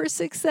you up for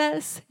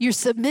success. Your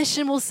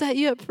submission will set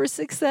you up for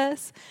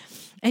success.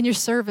 And your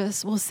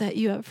service will set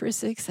you up for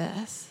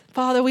success.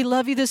 Father, we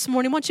love you this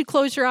morning. Why don't you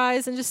close your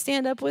eyes and just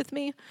stand up with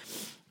me?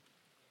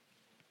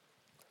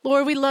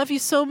 Lord, we love you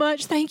so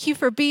much. Thank you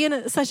for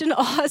being such an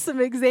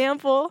awesome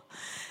example.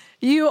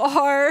 You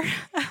are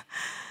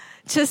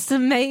just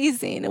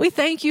amazing. We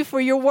thank you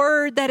for your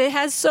word, that it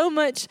has so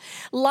much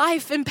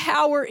life and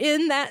power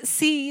in that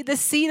seed, the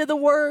seed of the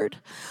word.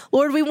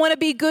 Lord, we want to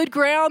be good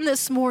ground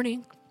this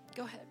morning.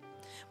 Go ahead.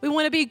 We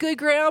want to be good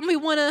ground. We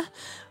want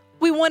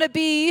to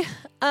be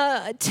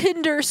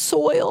tender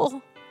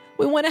soil.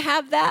 We want to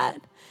have that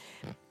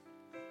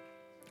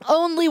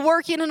only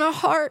working in our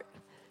heart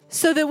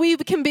so that we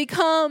can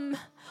become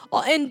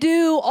and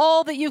do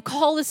all that you've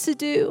called us to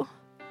do.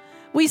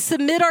 We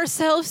submit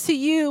ourselves to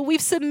you. We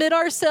submit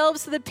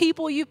ourselves to the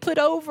people you put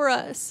over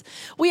us.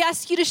 We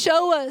ask you to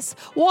show us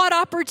what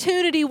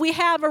opportunity we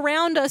have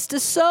around us to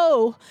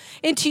sow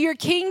into your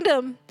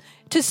kingdom,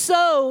 to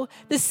sow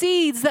the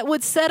seeds that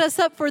would set us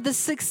up for the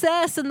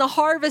success and the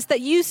harvest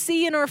that you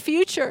see in our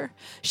future.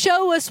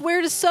 Show us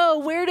where to sow,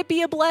 where to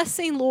be a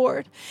blessing,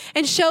 Lord.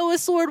 And show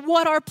us, Lord,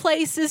 what our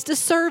place is to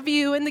serve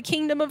you in the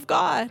kingdom of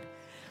God.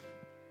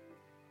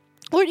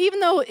 Lord, even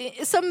though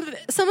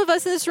some of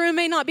us in this room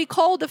may not be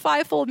called to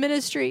fivefold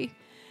ministry,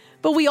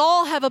 but we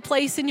all have a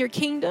place in your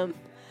kingdom.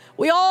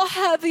 We all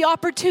have the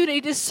opportunity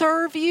to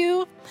serve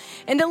you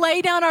and to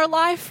lay down our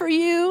life for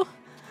you.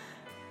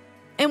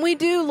 And we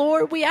do,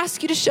 Lord. We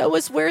ask you to show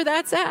us where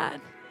that's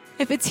at.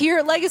 If it's here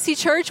at Legacy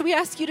Church, we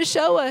ask you to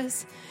show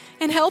us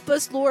and help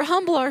us, Lord,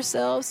 humble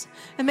ourselves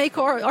and make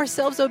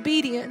ourselves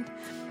obedient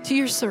to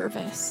your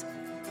service.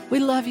 We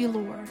love you,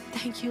 Lord.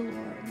 Thank you,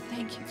 Lord.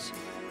 Thank you, Jesus.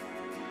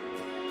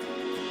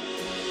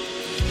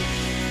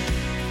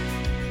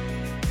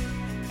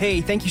 Hey,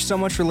 thank you so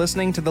much for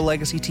listening to the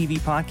Legacy TV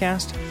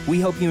podcast.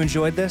 We hope you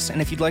enjoyed this, and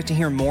if you'd like to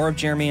hear more of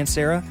Jeremy and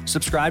Sarah,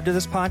 subscribe to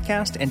this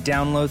podcast and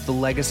download the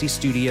Legacy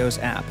Studios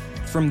app.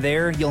 From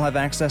there, you'll have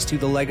access to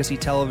the Legacy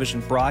Television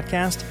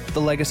broadcast,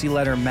 the Legacy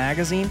Letter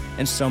magazine,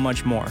 and so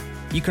much more.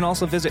 You can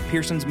also visit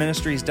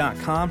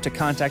pearsonsministries.com to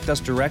contact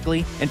us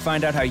directly and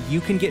find out how you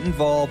can get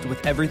involved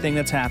with everything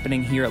that's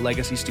happening here at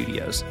Legacy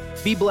Studios.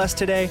 Be blessed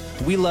today.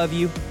 We love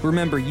you.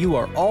 Remember, you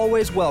are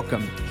always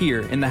welcome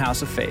here in the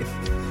House of Faith.